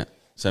lap. Yeah.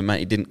 So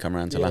Matey didn't come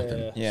around to lap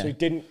him. Yeah. So he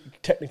didn't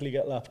technically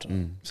get lapped.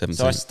 17th.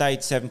 So I stayed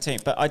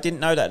 17th, but I didn't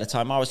know that at the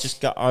time. I was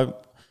just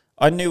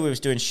I knew we was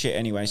doing shit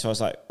anyway, so I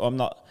was like, I'm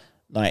not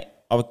like,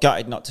 I was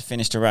gutted not to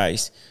finish the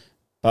race,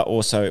 but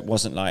also it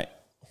wasn't like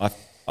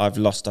I've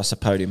lost us a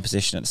podium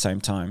position at the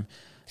same time.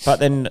 But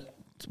then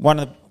one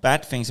of the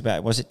bad things about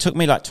it was it took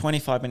me like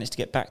 25 minutes to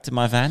get back to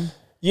my van.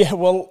 Yeah,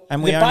 well,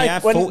 and we only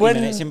have 40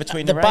 minutes in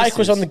between the races. The bike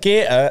was on the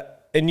gator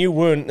and you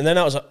weren't, and then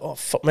I was like, oh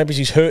fuck, maybe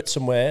she's hurt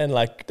somewhere, and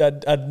like,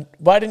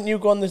 why didn't you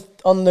go on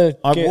the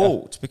I gator?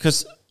 walked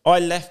because I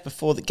left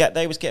before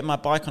they was getting my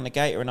bike on the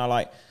gator, and I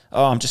like,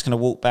 I'm just going to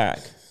walk back.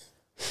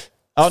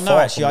 Oh, no,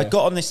 actually, I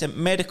got on this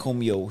medical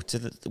mule to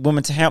the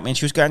woman to help me, and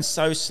she was going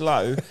so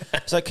slow.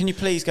 So like, can you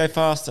please go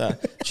faster?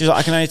 She was like,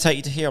 I can only take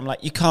you to here. I'm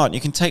like, you can't.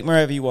 You can take me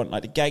wherever you want.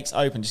 Like, the gate's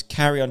open. Just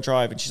carry on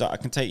driving. She's like, I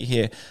can take you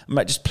here. I'm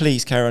like, just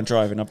please carry on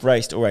driving. I've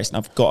raced, and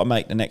I've got to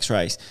make the next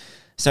race.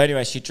 So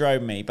anyway, she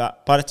drove me.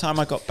 But by the time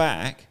I got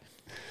back,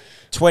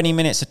 20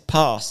 minutes had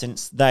passed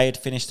since they had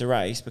finished the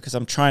race, because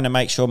I'm trying to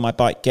make sure my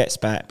bike gets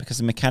back, because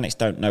the mechanics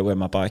don't know where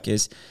my bike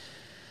is.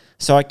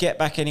 So I get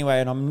back anyway,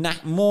 and I'm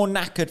more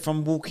knackered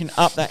from walking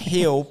up that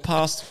hill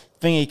past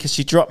thingy, because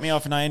she dropped me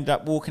off and I ended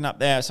up walking up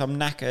there, so I'm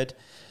knackered.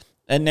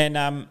 And then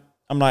I'm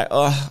like,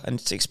 and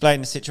to explain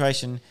the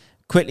situation,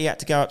 quickly had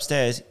to go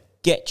upstairs,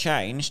 get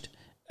changed,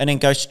 and then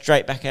go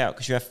straight back out,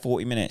 because you have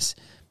 40 minutes.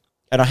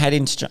 And I had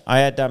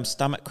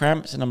stomach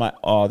cramps, and I'm like,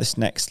 this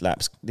next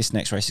race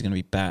is going to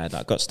be bad. Like,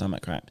 I got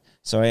stomach cramps.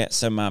 So I ate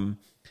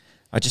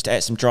I just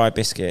ate some dry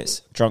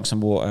biscuits, drunk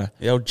some water.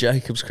 The old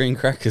Jacob's cream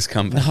crackers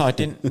company. No, I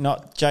didn't.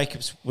 Not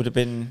Jacob's would have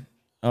been.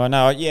 Oh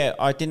no, yeah,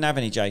 I didn't have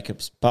any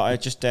Jacob's, but I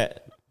just ate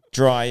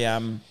dry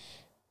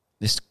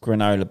this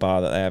granola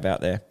bar that they have out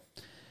there.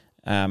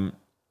 And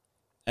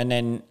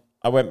then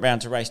I went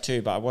round to race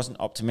 2, but I wasn't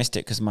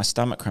optimistic because my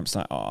stomach cramps.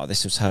 Like,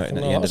 this was hurting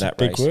at the end of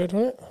that race. Big word,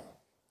 wasn't it?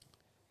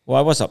 Well,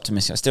 I was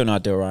optimistic. I still know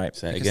I'd do all right.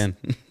 Say it again.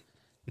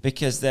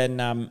 Because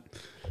then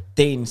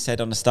Dean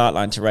said on the start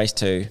line to race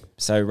 2.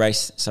 So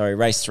race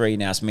 3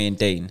 now is me and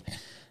Dean.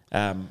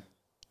 And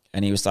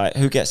he was like,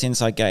 who gets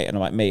inside gate? And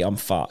I'm like, me, I'm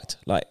fucked.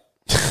 Like,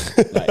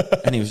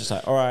 and he was just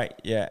like, all right,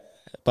 yeah.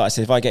 But I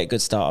said, if I get a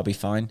good start, I'll be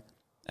fine.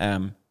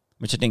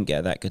 Which I didn't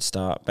get that good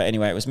start. But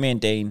anyway, it was me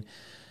and Dean.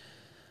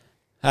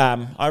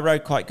 I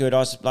rode quite good. I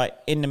was like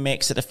in the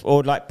mix just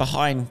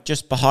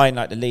behind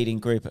like the leading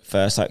group at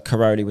first. Like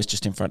Caroli was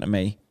just in front of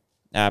me.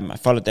 I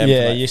followed them.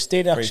 Yeah, for, like, you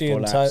stayed actually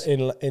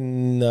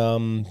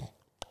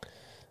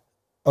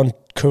on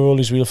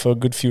Caroli's wheel for a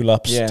good few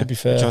laps. Yeah, to be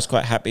fair, which I was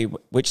quite happy.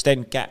 Which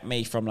then gapped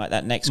me from like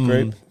that next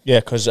group. Yeah,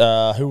 because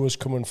who was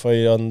coming for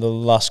you on the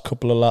last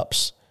couple of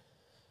laps?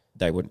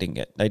 They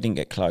didn't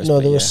get close. No,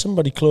 there was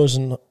somebody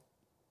closing.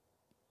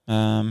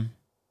 I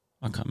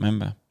can't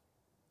remember.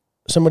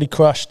 Somebody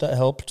crashed that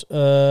helped.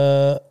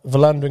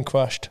 Valandrin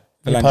crashed.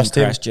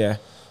 Yeah.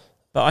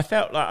 But I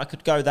felt like I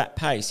could go that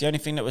pace. The only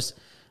thing that was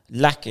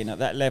lacking at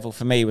that level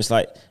for me was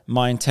like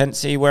my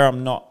intensity, where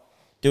I'm not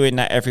doing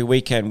that every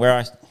weekend,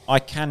 where I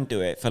can do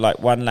it for like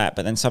one lap,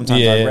 but then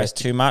sometimes I rest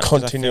too much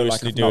because I feel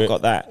like I've not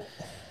got that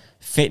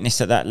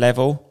fitness at that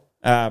level.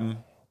 But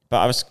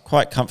I was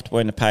quite comfortable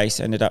in the pace,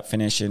 ended up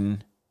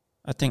finishing,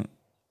 I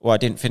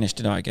didn't finish,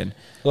 did I, again?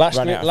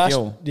 Second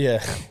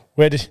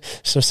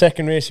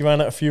race you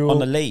ran out of fuel? On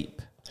the leap.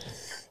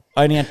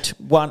 I only had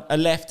a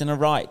left and a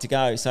right to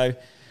go, so...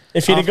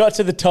 If you'd have got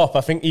to the top,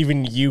 I think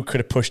even you could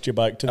have pushed your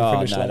bike to the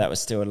finish line. No, that was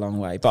still a long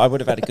way. But I would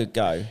have had a good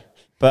go.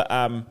 But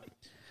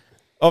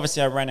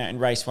obviously I ran out in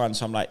race 1,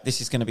 so I'm like,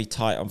 this is going to be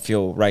tight on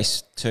fuel.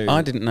 Race 2.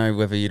 I didn't know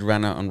whether you'd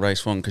ran out on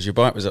race 1 because your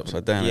bike was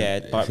upside down. Yeah,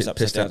 the bike was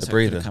upside pissed down, out the so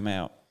breather. it couldn't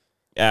come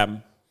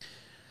out.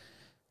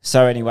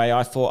 So anyway,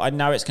 I thought, I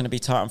know it's going to be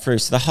tight on through.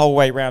 So the whole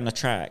way around the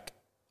track,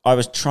 I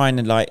was trying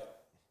to like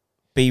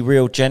be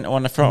real gentle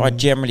on the front. I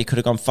generally could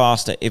have gone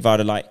faster if I'd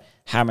have like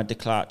hammered the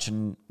clutch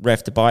and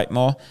revved the bike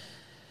more.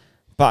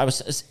 But I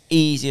was as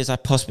easy as I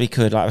possibly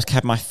could. Like I was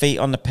having my feet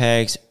on the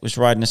pegs, was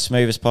riding as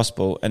smooth as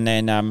possible. And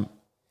then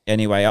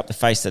anyway, up the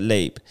face of the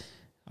leap,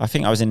 I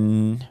think I was I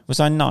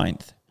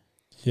 9th?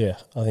 Yeah,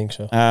 I think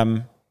so.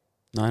 9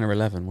 or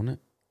 11, wasn't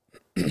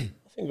it?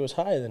 I think it was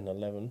higher than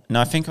 11. No,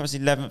 I think I was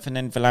 11th, and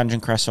then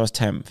Valandrian crashed, so I was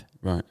 10th.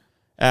 Right.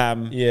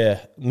 Yeah,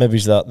 maybe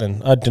it's that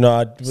then. I don't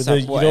know. You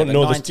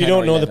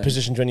don't know the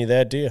positions when you're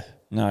there, do you?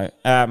 No.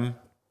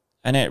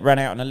 And it ran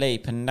out on a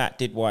leap, and that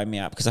did wind me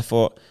up because I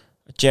thought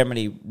I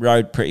generally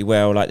rode pretty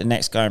well. Like the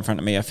next guy in front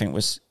of me, I think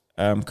was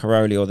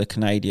Caroli or the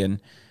Canadian.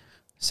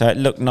 So it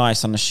looked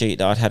nice on the sheet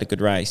that I'd had a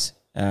good race.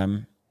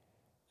 And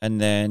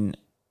then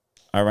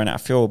I ran out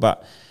of fuel,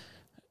 but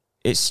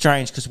it's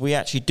strange because we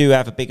actually do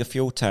have a bigger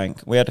fuel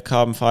tank. We had a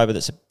carbon fibre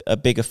that's a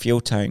bigger fuel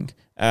tank.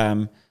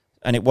 And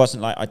it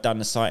wasn't like I'd done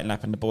the sighting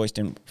lap and the boys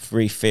didn't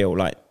refill.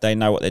 Like, they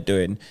know what they're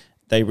doing.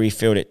 They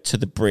refilled it to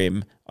the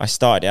brim. I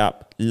started it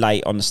up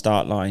late on the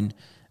start line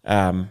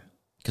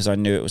because I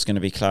knew it was going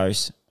to be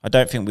close. I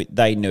don't think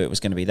they knew it was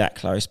going to be that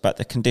close, but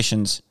the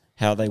conditions,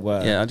 how they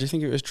were. Yeah, do you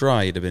think it was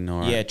dry, you'd have been all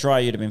right? Yeah, dry,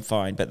 you'd have been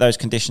fine. But those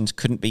conditions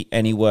couldn't be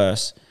any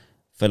worse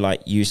for,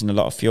 like, using a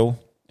lot of fuel.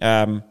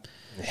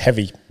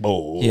 Heavy.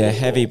 Oh. Yeah,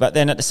 heavy. But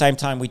then at the same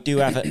time, we do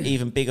have an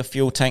even bigger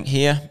fuel tank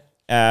here.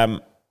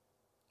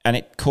 And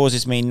it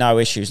causes me no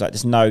issues. Like,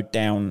 there's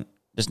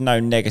no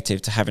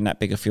negative to having that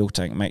bigger fuel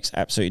tank. It makes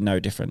absolutely no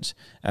difference.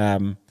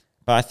 But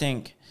I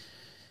think,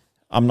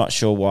 I'm not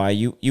sure why.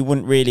 You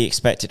wouldn't really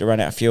expect it to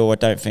run out of fuel. I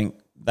don't think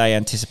they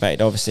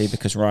anticipated, obviously,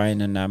 because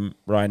Ryan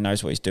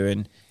knows what he's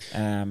doing.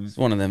 It's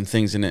one of them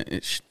things, isn't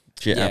it?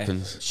 Shit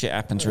happens. Shit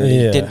happens, really.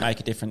 Yeah. It didn't make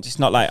a difference. It's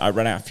not like I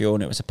ran out of fuel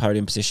and it was a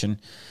podium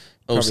position.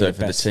 Also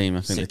for the team,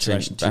 I think the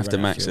team, after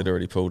Max had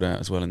already pulled out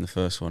as well in the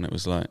first one, it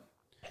was like...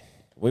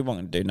 We weren't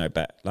going to do no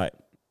bet. Like,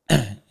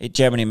 it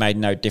generally made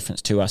no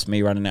difference to us,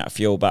 me running out of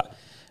fuel, but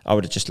I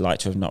would have just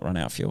liked to have not run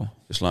out of fuel.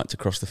 Just like to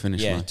cross the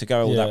finish line. Yeah, to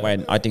go all that way,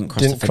 and I didn't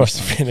cross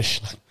the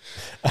finish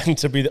line. And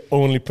to be the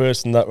only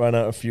person that ran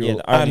out of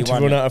fuel, and to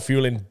run out of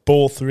fuel in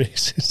both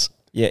races.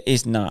 Yeah, it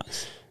is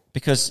nuts.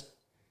 Because,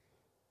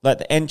 like,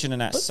 the engine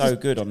and that's so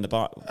good on the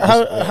bike.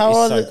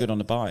 How so good on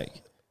the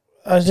bike.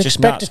 It's just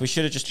nuts. We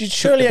should have just... You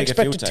surely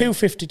expected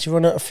 250 to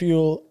run out of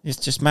fuel. It's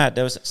just mad.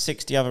 There was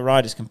 60 other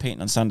riders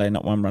competing on Sunday,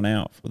 not one run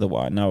out, with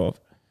what I know of.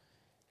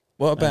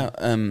 What about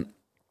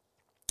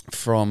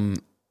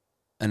from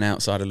an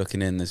outsider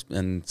looking in,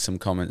 and some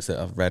comments that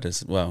I've read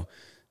as well,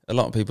 a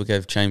lot of people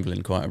gave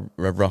Chamberlain quite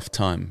a rough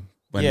time.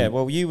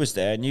 Well, you was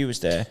there, and you was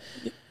there.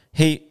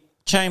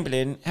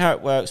 Chamberlain, how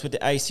it works with the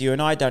ACU,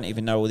 and I don't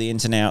even know all the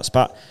ins and outs,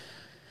 but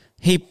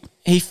he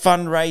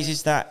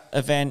fundraises that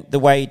event the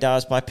way he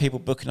does by people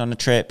booking on the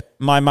trip.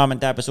 My mum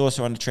and dad was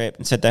also on the trip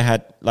and said they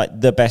had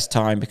like the best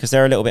time because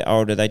they're a little bit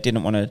older. They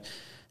didn't want to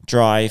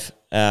drive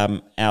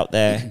out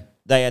there.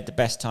 They had the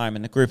best time,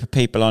 and the group of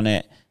people on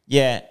it,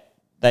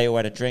 they all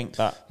had a drink,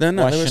 but there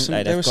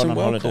were some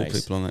well-cool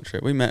people on that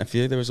trip. We met a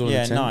few. There was all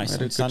the team.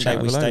 Nice. On Sunday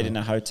we stayed in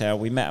a hotel.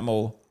 We met them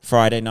all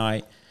Friday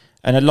night.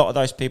 And a lot of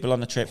those people on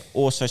the trip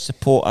also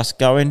support us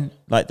going.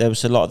 Like, there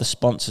was a lot of the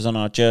sponsors on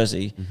our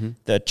jersey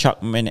that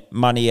chucked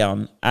money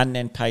on and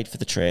then paid for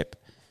the trip,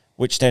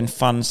 which then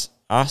funds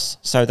us.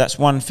 So that's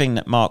one thing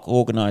that Mark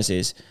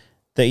organises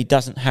that he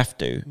doesn't have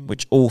to,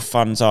 which all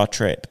funds our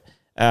trip.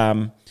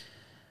 And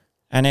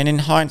then in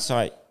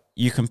hindsight,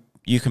 you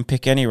can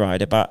pick any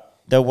rider, but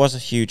there was a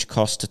huge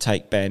cost to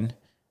take Ben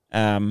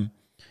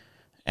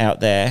out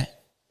there.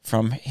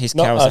 From his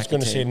Kawasaki I was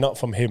going to team. say not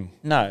from him.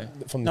 No,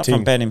 from the not team.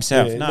 from Ben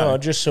himself. Yeah, no,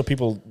 just so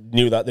people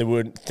knew that they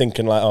weren't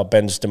thinking like, "Oh,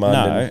 Ben's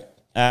demanding."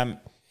 No,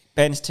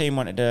 Ben's team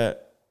wanted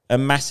a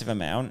massive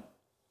amount.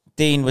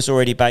 Dean was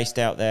already based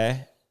out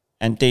there,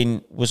 and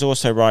Dean was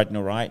also riding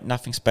all right.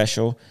 Nothing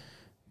special,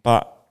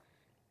 but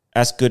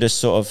as good as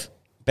sort of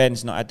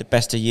Ben's not had the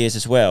best of years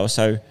as well.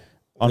 So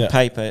on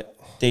paper,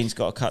 Dean's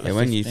got a couple of.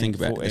 When you think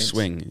about the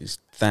swing, it's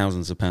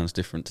thousands of pounds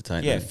different to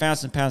take. Yeah,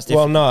 thousands of pounds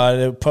different.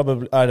 Well, no,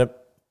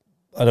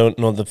 I don't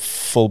know the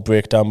full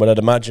breakdown, but I'd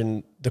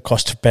imagine the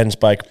cost of Ben's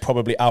bike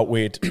probably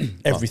outweighed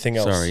everything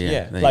else. Sorry,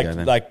 yeah.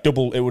 Like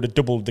double. It would have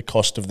doubled the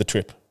cost of the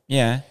trip.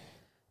 Yeah.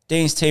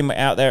 Dean's team were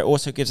out there. It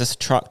also gives us a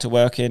truck to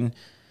work in.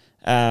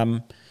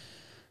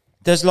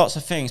 There's lots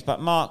of things, but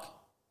Mark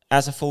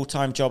has a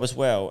full-time job as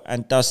well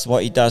and does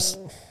what he does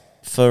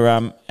for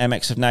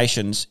MX of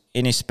Nations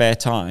in his spare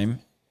time.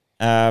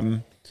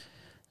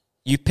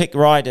 You pick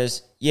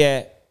riders,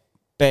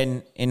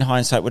 Ben, in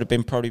hindsight, would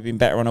have probably been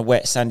better on a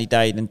wet, sandy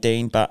day than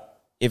Dean. But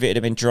if it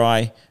had been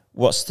dry,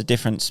 what's the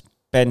difference?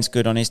 Ben's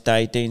good on his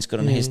day. Dean's good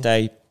on his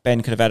day.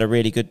 Ben could have had a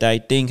really good day.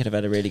 Dean could have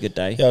had a really good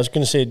day. Yeah, I was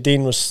going to say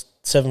Dean was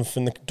 7th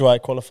in the dry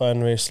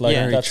qualifying race. Like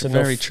that's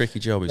enough. Very tricky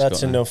job.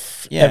 That's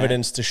enough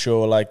evidence to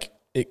show like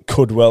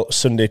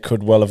Sunday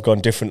could well have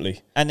gone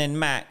differently. And then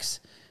Max,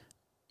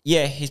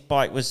 his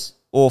bike was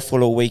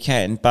awful all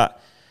weekend, but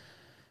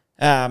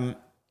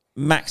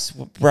Max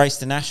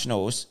raced the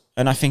Nationals,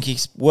 and I think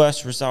his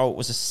worst result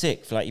was a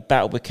 6th. Like he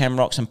battled with Ken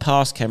Roczen and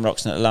passed Ken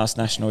Roczen at the last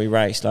National he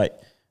raced. Like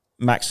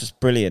Max was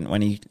brilliant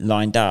when he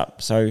lined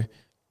up, so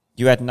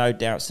you had no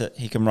doubts that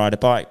he can ride a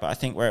bike. But I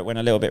think where it went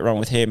a little bit wrong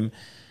with him,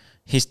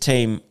 his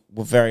team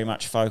were very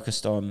much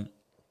focused on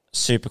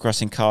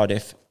Supercross in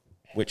Cardiff,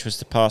 which was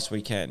the past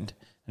weekend,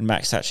 and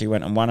Max actually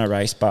went and won a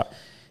race, but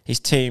his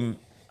team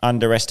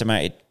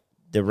underestimated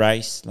the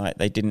race. Like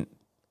they didn't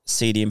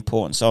see the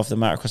importance of the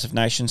Motocross of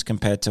Nations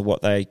compared to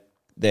what they're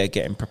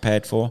getting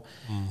prepared for.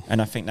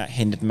 And I think that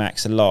hindered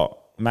Max a lot.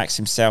 Max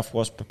himself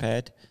was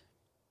prepared,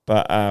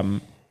 but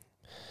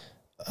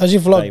how's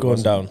your vlog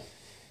going down?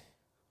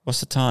 What's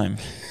the time?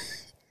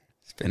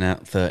 It's been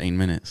out 13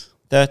 minutes.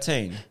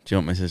 13? Do you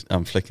want me to...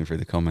 I'm flicking through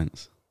the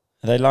comments.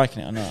 Are they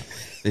liking it or not?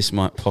 This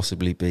might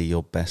possibly be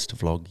your best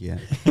vlog yet.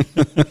 Should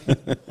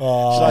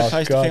I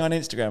post a thing on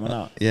Instagram or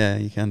not? Yeah,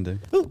 you can do.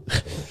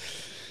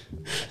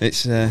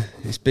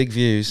 It's big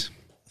views.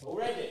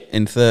 Already?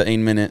 In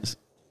 13 minutes.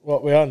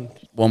 What we on?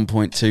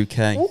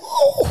 1.2k.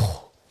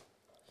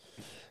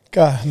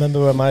 God, I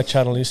remember when my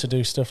channel used to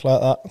do stuff like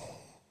that.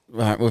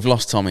 Right, we've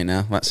lost Tommy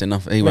now. That's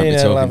enough. He won't be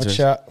talking to us.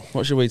 Chat.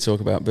 What should we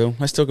talk about, Bill?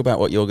 Let's talk about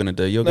what you're going to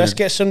do. Let's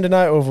get Sunday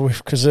night over with,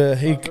 because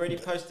I've already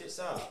posted it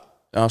up.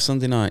 Oh,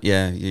 Sunday night,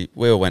 yeah.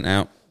 We all went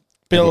out.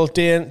 Bill,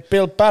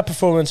 bad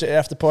performance at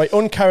After Party.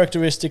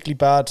 Uncharacteristically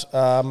bad.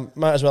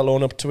 Might as well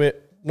own up to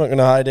it. Not going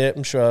to hide it.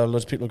 I'm sure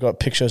loads of people have got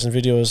pictures and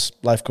videos.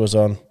 Life goes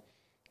on.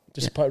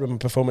 Disappointed with my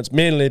performance,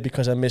 mainly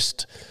because I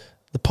missed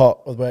the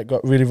part where it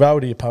got really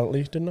rowdy,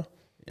 apparently, didn't I?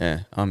 Yeah,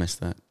 I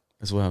missed that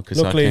as well,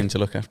 because I came to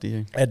look after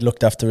you. Ed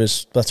looked after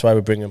us. That's why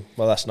we bring him.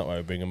 Well, that's not why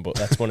we bring him, but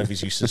that's one of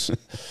his uses.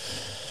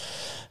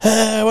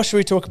 What should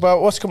we talk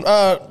about? What's coming?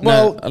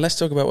 Let's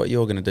talk about what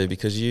you're going to do,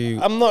 because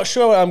I'm not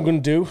sure what I'm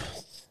going to do.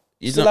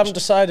 Still haven't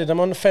decided. I'm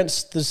on the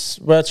fence. It's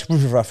Roof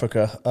of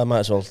Africa. I might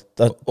as well.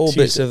 All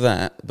bits of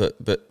that, but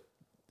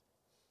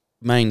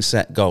main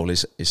set goal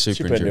is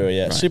Super Enduro.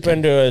 Yeah, right, Super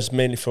Enduro is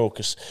mainly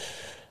focus.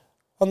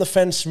 On the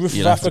fence, Roof of Africa.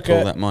 You'll have to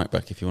pull that mic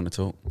back if you want to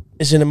talk.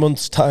 Is in a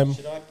month's time.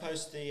 Should I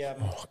post the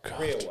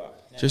real one?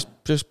 Just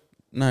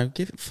no,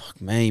 give it. Fuck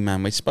me,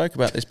 man. We spoke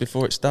about this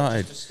before it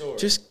started.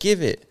 Just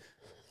give it.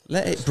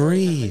 Let it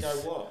breathe.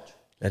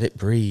 Let it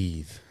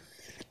breathe.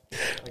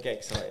 I get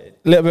excited.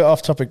 A little bit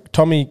off topic.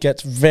 Tommy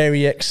gets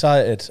very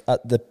excited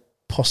at the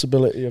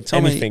possibility of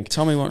anything.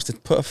 Tommy wants to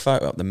put a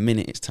photo up the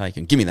minute it's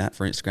taken. Give me that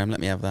for Instagram.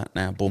 Let me have that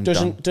now. Boom.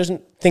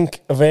 Doesn't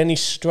think of any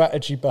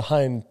strategy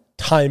behind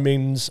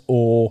timings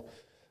or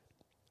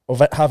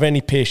have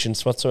any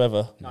patience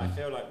whatsoever. No, I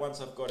feel like once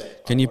I've got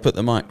it... Can you put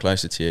the mic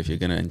closer to you if you're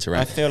going to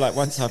interact? I feel like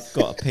once I've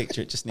got a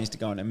picture, it just needs to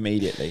go on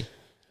immediately.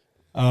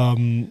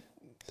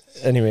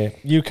 Anyway,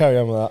 you carry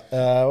on with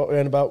that. What we're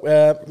on about?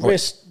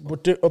 Race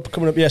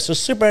coming up. Yeah, so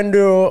Super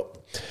Enduro.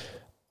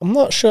 I'm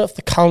not sure if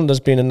the calendar's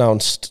been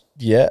announced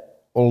yet,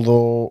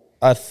 although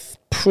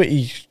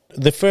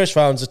the first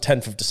round's the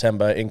 10th of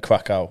December in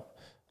Krakow,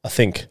 I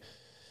think.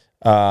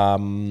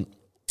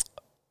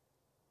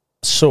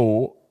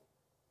 So,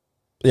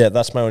 yeah,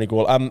 that's my only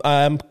goal.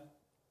 I'm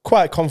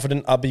quite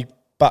confident I'll be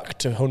back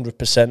to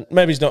 100%.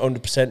 Maybe it's not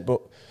 100%,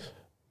 but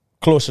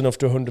close enough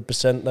to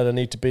 100% that I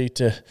need to be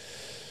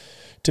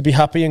to be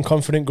happy and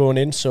confident going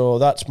in. So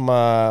that's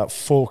my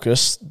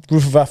focus.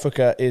 Roof of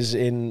Africa is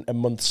in a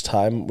month's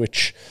time,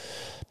 which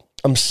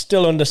I'm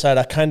still undecided.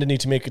 I kind of need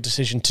to make a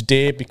decision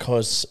today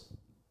because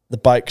the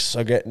bikes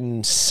are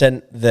getting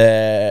sent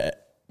there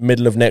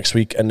middle of next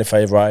week, and if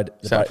I ride,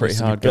 is that a pretty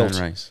hard going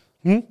race?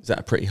 Is that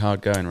a pretty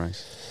hard going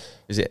race?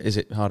 Is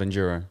it hard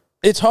enduro?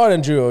 It's hard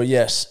enduro,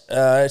 yes.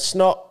 It's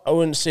not, I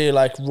wouldn't say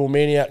like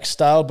Romaniac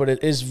style, but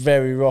it is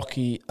very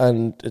rocky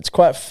and it's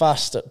quite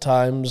fast at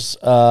times.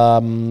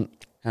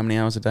 How many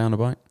hours a day on a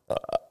bike?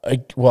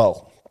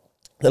 Well,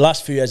 the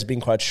last few years have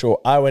been quite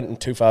short. I went in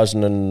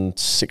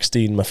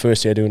 2016, my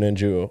first year doing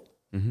enduro,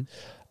 and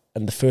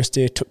the first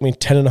day took me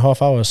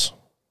 10.5 hours.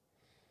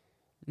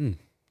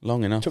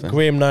 Long enough. Took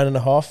Graham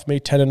 9.5, me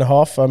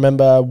 10.5. I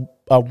remember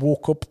I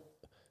woke up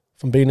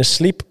from being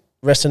asleep,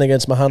 resting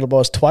against my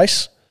handlebars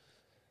twice.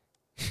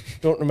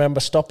 Don't remember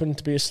stopping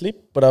to be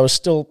asleep, but I was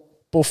still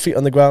both feet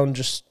on the ground,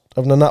 just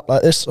having a nap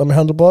like this on my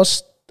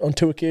handlebars on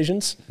 2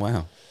 occasions.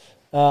 Wow.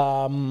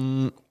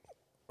 I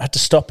had to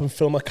stop and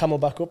fill my camel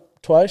back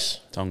up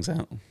twice. Tongue's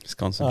out. Just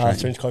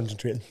concentrating. He's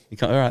concentrating. You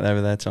got all right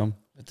over there, Tom?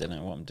 I don't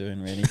know what I'm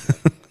doing, really.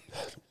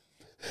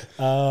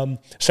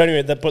 So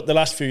anyway, but the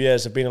last few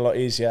years have been a lot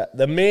easier.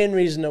 The main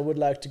reason I would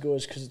like to go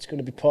is because it's going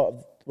to be part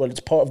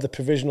of the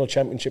provisional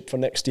championship for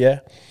next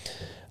year.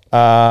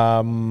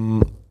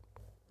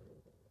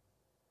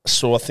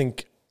 So I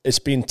think it's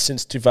been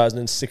since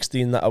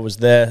 2016 that I was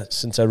there,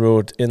 since I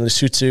rode in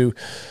Lesotho.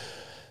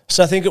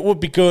 So I think it would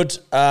be good.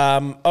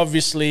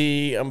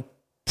 Obviously, I'm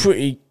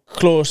pretty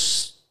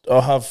close. I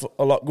have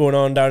a lot going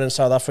on down in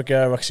South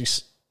Africa. I've actually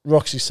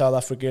Roxy's South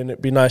African.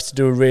 It'd be nice to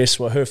do a race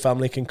where her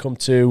family can come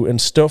to and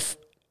stuff.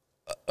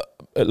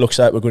 It looks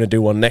like we're going to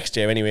do one next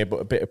year anyway,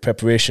 but a bit of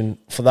preparation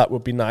for that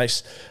would be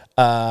nice.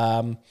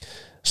 So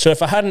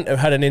if I hadn't have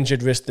had an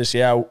injured wrist this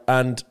year,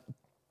 and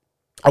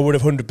I would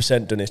have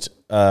 100% done it.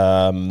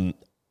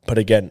 But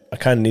again, I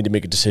kind of need to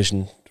make a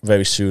decision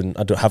very soon.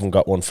 Haven't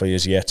got one for you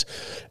yet.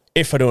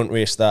 If I don't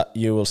race that,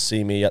 you will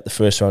see me at the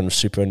first round of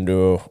Super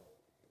Enduro.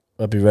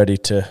 I'll be ready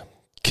to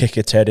kick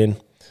its head in.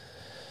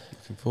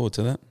 Looking forward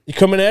to that. You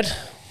coming, Ed?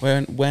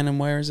 When and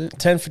where is it?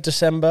 10th of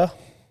December.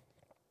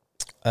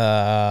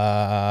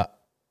 Krakow.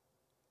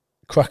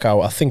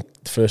 I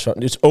think the first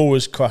round. It's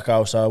always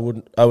Krakow,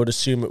 so I would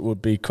assume it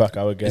would be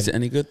Krakow again. Is it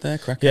any good there,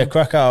 Krakow? Yeah,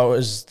 Krakow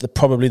is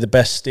probably the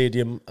best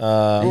stadium.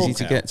 Easy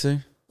to get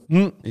to.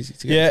 Easy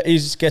to get to.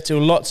 Easy to get to.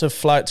 Lots of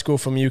flights go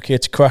from UK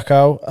to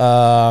Krakow.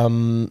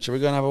 Shall we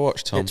go and have a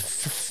watch, Tom?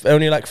 It's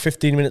only like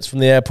 15 minutes from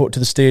the airport to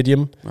the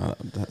stadium. Well,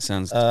 that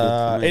sounds good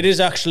for me. It is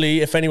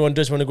actually, if anyone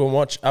does want to go and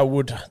watch, I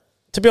would.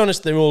 To be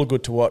honest, they're all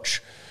good to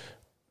watch.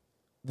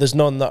 There's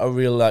none that are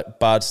real like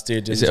bad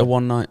stadiums. Is it a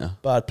one-nighter?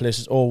 Bad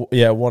places. Oh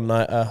yeah,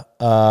 one-nighter.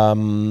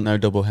 No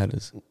double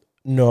headers.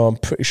 No, I'm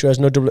pretty sure there's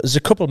no double. There's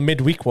a couple of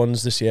midweek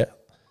ones this year.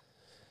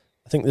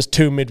 I think there's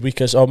 2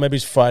 midweekers, or maybe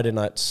it's Friday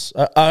nights.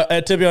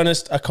 To be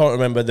honest, I can't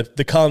remember.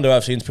 The calendar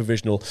I've seen is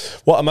provisional.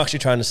 What I'm actually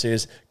trying to say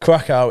is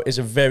Krakow is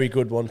a very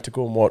good one to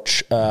go and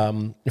watch.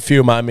 A few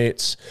of my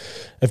mates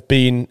have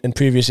been in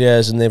previous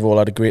years, and they've all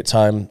had a great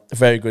time. A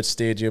very good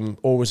stadium,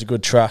 always a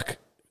good track.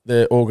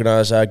 The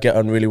organiser, I get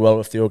on really well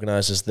with the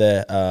organisers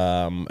there,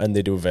 and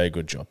they do a very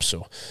good job.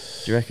 So,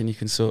 do you reckon you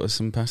can sort us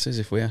some passes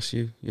if we ask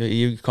you? Are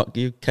you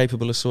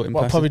capable of sorting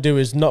what passes? I'll probably do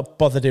is not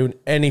bother doing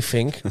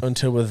anything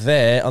until we're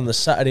there on the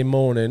Saturday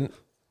morning,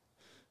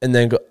 and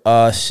then go,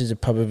 I should have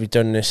probably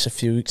done this a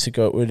few weeks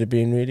ago. It would have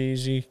been really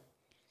easy.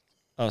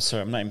 Oh,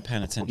 sorry, I'm not even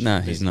paying attention.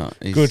 No, he's not.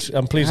 Good,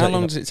 I'm pleased. How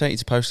long does it take you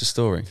to post a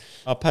story?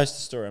 I'll post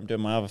a story. I'm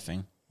doing my other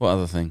thing. What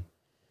other thing?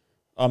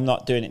 I'm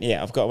not doing it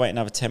yet. I've got to wait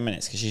another 10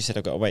 minutes because you said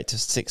I've got to wait till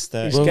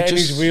 6:30. He's getting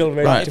his wheel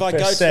ready. Right. If I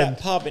go to that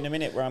pub in a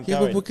minute where I'm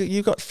going... Well,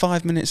 you got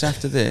 5 minutes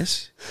after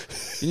this.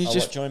 Can you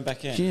just join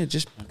back in? Yeah,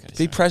 just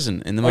be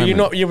present in the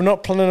moment. You were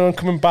not planning on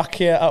coming back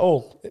here at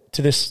all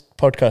to this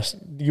podcast?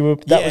 You were.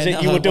 That was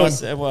it. You were done.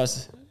 It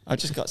was. I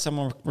just got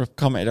someone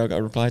commented. I got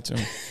a reply to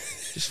him.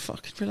 Just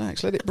fucking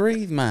relax. Let it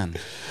breathe, man.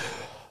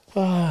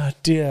 Oh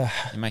dear.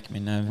 You're making me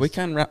nervous. We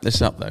can wrap this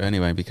up though,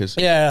 anyway, because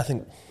I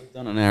think we've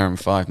done an hour and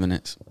 5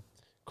 minutes.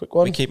 Quick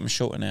one. We keep them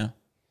shorter now.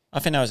 I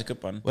think that was a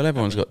good one. Well,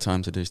 everyone's got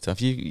time to do stuff.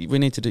 We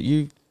need to do.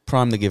 You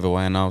prime the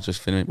giveaway, and I'll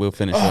just finish. We'll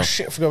finish. Oh off.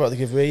 shit! I forgot about the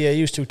giveaway. Yeah,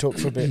 you two talk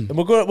for a bit, and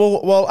we're going.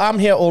 Well, I'm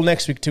here all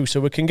next week too, so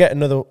we can get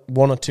another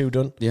 1 or 2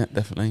 done. Yeah,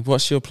 definitely.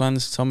 What's your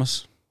plans,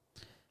 Thomas?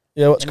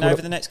 Yeah, what's over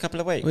the next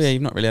couple of weeks? Well, yeah,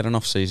 you've not really had an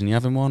off season. You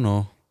having one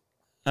or?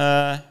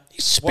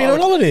 He's been on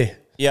holiday.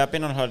 Yeah, I've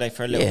been on holiday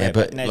for a little bit.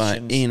 But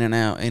like in and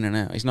out.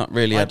 He's not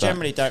really. I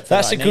generally don't.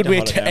 That's a good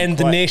way to end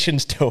the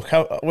nation's talk.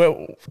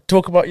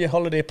 Talk about your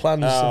holiday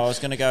plans. I was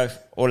going to go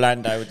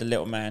Orlando with the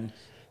little man,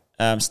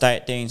 stay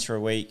at Dean's for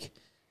a week,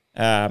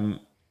 and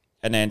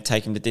then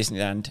take him to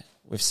Disneyland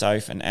with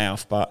Soph and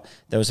Alf. But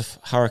there was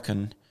a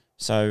hurricane,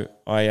 so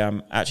I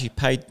actually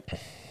paid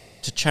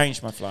to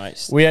change my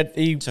flights.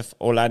 To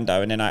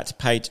Orlando, and then I had to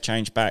pay to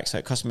change back. So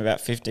it cost me about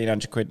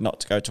 £1,500 not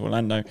to go to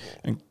Orlando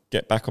and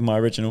get back on my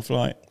original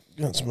flight.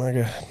 That's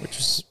mega. Which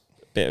was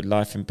a bit of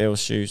life in Bill's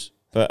shoes.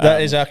 But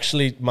that is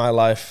actually my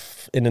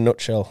life in a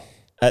nutshell.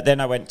 Then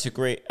I went to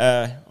Greece.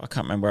 I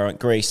can't remember where I went.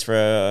 Greece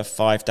for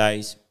 5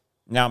 days.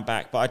 Now I'm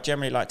back. But I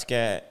generally like to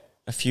get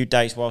a few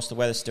days whilst the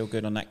weather's still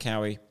good on that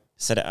Cowie,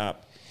 set it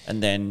up,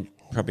 and then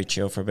probably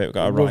chill for a bit. We've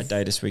got a ride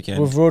day this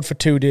weekend. We've rode for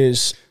 2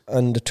 days,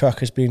 and the track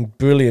has been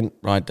brilliant.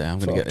 Ride day. I'm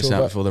going to get this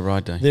out before the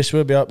ride day. This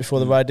will be out before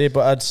the ride day,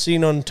 but I'd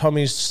seen on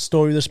Tommy's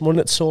story this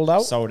morning it's sold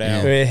out. Sold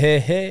out. Yeah.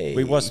 Hey.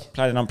 We was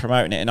planning on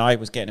promoting it, and I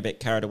was getting a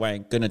bit carried away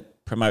and going to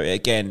promote it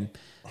again.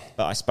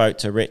 But I spoke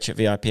to Rich at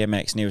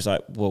VIPMX, and he was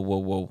like,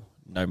 whoa,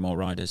 no more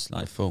riders.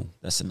 Like, full.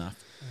 That's enough.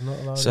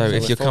 So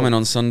if you're coming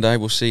on Sunday,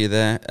 we'll see you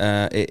there.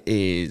 It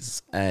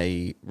is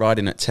a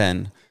riding at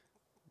 10.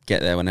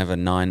 Get there whenever,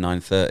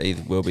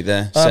 9:30. We'll be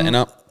there, setting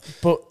up.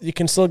 But you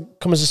can still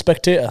come as a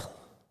spectator.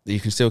 You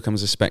can still come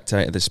as a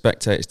spectator. The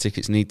spectators'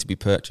 tickets need to be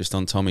purchased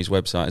on Tommy's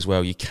website as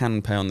well. You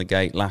can pay on the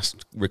gate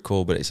last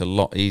recall, but it's a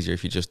lot easier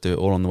if you just do it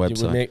all on the website.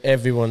 It will make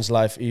everyone's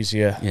life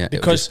easier. Yeah, because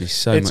it'll just be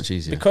so much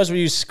easier. Because we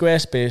use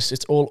Squarespace,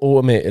 it's all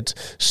automated.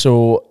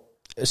 So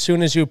as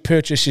soon as you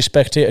purchase your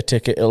spectator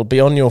ticket, it'll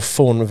be on your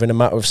phone within a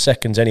matter of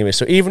seconds anyway.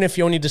 So even if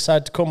you only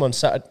decide to come on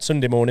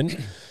Sunday morning, you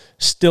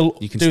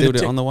can still do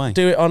it on the way.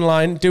 Do it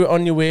online. Do it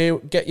on your way.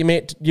 Get your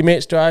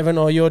mate's driving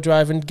or you're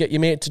driving. Get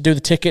your mate to do the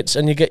tickets,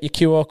 and you get your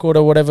QR code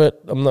or whatever.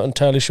 I'm not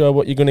entirely sure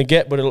what you're going to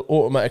get, but it'll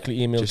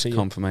automatically email to you. Just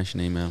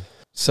confirmation email.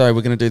 So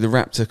we're going to do the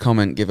Raptor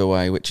comment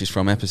giveaway, which is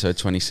from episode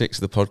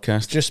 26 of the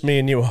podcast. Just me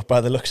and you, by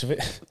the looks of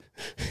it.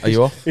 Are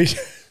you off?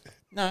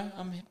 No,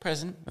 I'm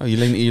present. Oh,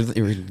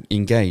 you're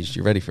engaged.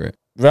 You're ready for it.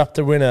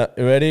 Raptor winner.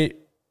 You ready?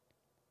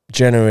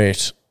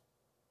 Generate.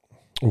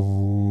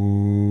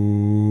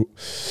 Ooh.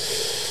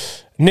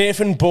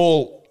 Nathan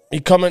Ball, he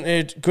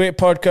commented, great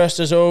podcast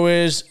as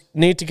always.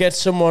 Need to get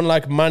someone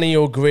like Manny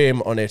or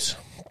Graham on it.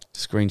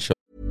 Screenshot.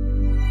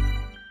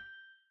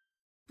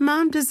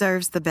 Mom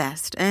deserves the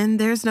best, and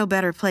there's no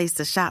better place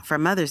to shop for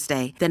Mother's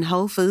Day than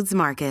Whole Foods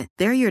Market.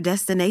 They're your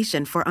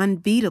destination for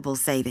unbeatable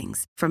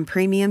savings, from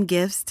premium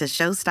gifts to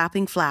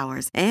show-stopping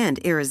flowers and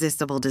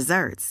irresistible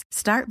desserts.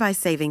 Start by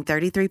saving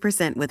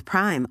 33% with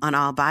Prime on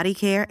all body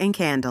care and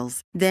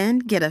candles. Then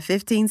get a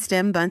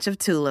 15-stem bunch of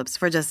tulips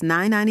for just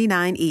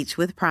 $9.99 each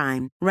with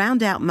Prime.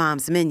 Round out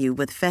Mom's menu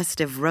with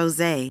festive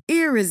rosé,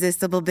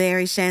 irresistible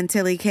berry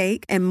chantilly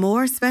cake, and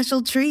more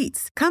special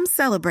treats. Come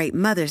celebrate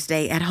Mother's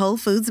Day at Whole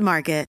Foods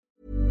Market.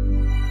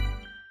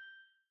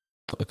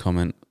 A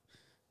comment,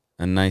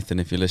 and Nathan,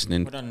 if you're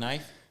listening, well done,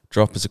 Nathan.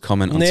 Drop us a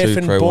comment on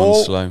Nathan 2 Pro Ball,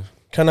 1 Slow.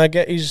 Can I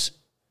get his...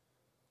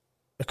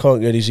 I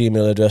can't get his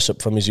email address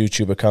up from his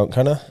YouTube account,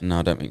 can I? No,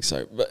 I don't think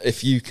so. But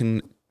if you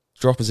can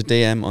drop us a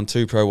DM on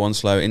 2 Pro 1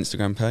 Slow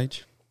Instagram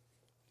page,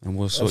 and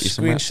we'll sort you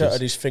some matches. Screenshotted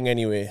his thing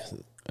anyway.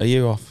 Are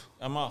you off?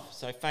 I'm off,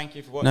 so thank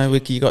you for watching. No,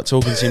 Wiki, you got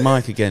talking to your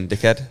mic again,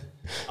 dickhead.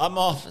 I'm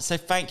off, so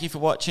thank you for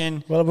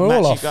watching. Well, we're I'm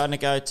all actually off. going to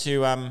go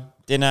to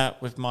dinner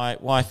with my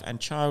wife and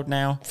child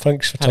now.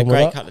 Thanks for Had a telling me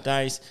great that. couple of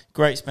days.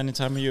 Great spending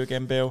time with you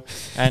again, Bill.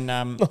 And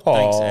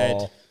thanks,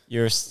 Ed.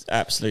 You're an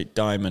absolute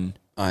diamond.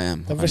 I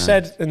am. Have I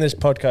said in this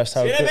podcast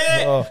how... See you in a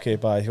bit. Okay,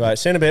 bye. Right,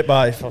 see you in a bit,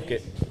 bye. Fuck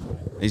it.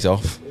 He's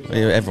off.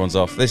 Everyone's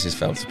off. This is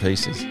fell to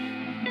pieces.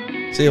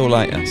 See you all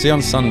later. See you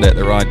on Sunday at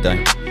the ride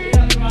day.